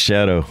Black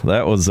Shadow.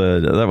 That was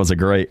a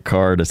great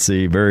car to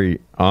see, very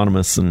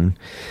ominous and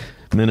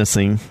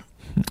menacing.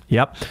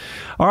 Yep.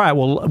 All right,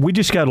 well, we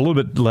just got a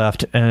little bit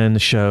left in the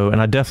show,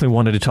 and I definitely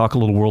wanted to talk a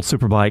little World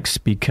Superbikes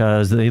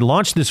because they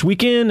launched this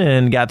weekend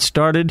and got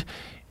started.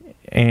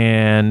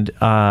 And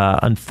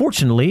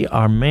unfortunately,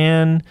 our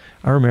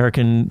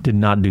American did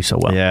not do so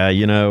well. Yeah,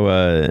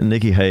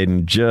 Nicky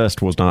Hayden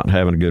just was not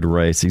having a good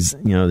race. He's,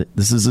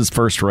 this is his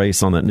first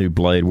race on that new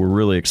blade. We're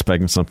really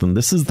expecting something.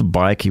 This is the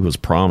bike he was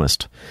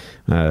promised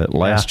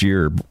last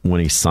year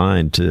when he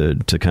signed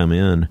to come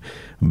in.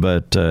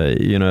 But,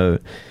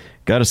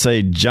 got to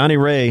say, Johnny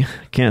Ray,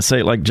 can't say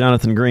it like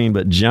Jonathan Green,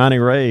 but Johnny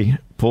Ray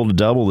pulled a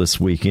double this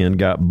weekend,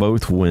 got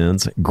both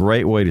wins.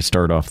 Great way to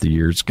start off the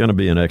year. It's going to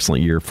be an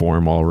excellent year for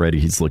him already.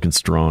 He's looking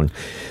strong.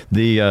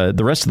 The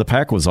rest of the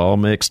pack was all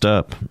mixed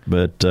up,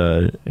 but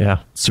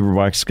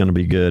Superbike's going to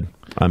be good.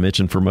 I'm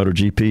itching for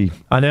MotoGP.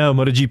 I know,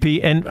 MotoGP.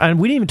 And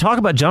we didn't even talk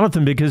about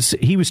Jonathan because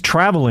he was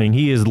traveling.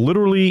 He is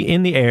literally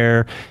in the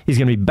air. He's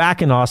going to be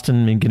back in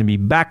Austin and going to be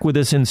back with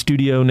us in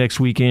studio next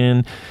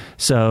weekend.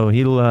 So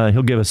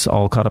he'll give us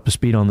all caught up to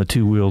speed on the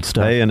two-wheeled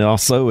stuff. Hey, and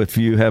also, if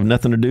you have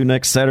nothing to do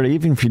next Saturday,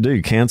 even if you do,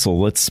 cancel.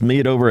 Let's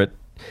meet over at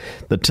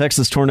the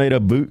Texas Tornado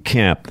Boot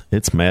Camp.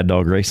 It's Mad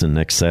Dog Racing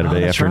next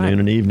Saturday afternoon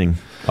and evening.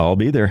 I'll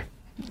be there.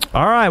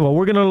 All right, well,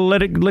 we're going to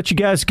let you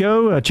guys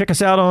go. Check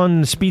us out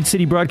on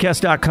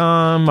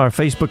SpeedCityBroadcast.com, our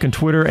Facebook and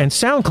Twitter, and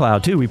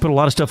SoundCloud, too. We put a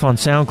lot of stuff on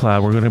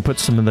SoundCloud. We're going to put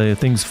some of the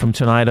things from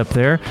tonight up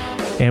there,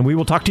 and we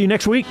will talk to you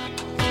next week.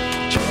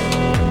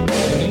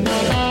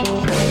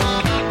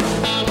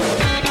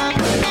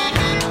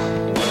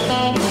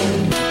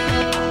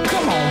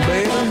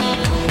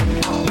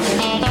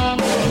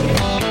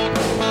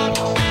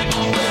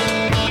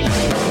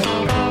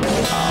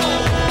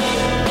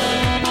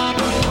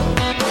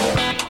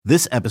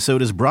 This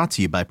episode is brought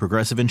to you by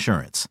Progressive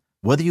Insurance.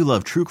 Whether you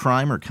love true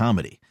crime or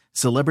comedy,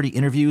 celebrity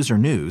interviews or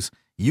news,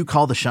 you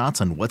call the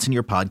shots on what's in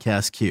your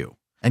podcast queue.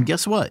 And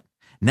guess what?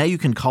 Now you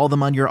can call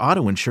them on your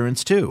auto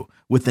insurance too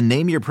with the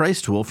Name Your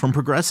Price tool from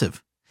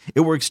Progressive.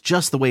 It works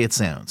just the way it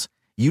sounds.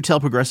 You tell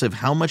Progressive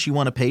how much you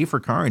want to pay for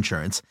car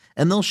insurance,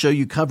 and they'll show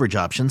you coverage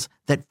options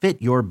that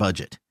fit your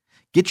budget.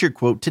 Get your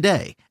quote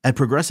today at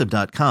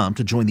Progressive.com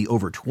to join the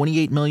over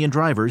 28 million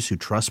drivers who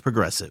trust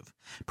Progressive.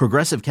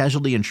 Progressive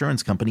Casualty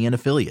Insurance Company and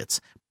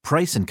Affiliates.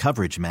 Price and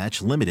coverage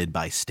match limited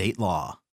by state law.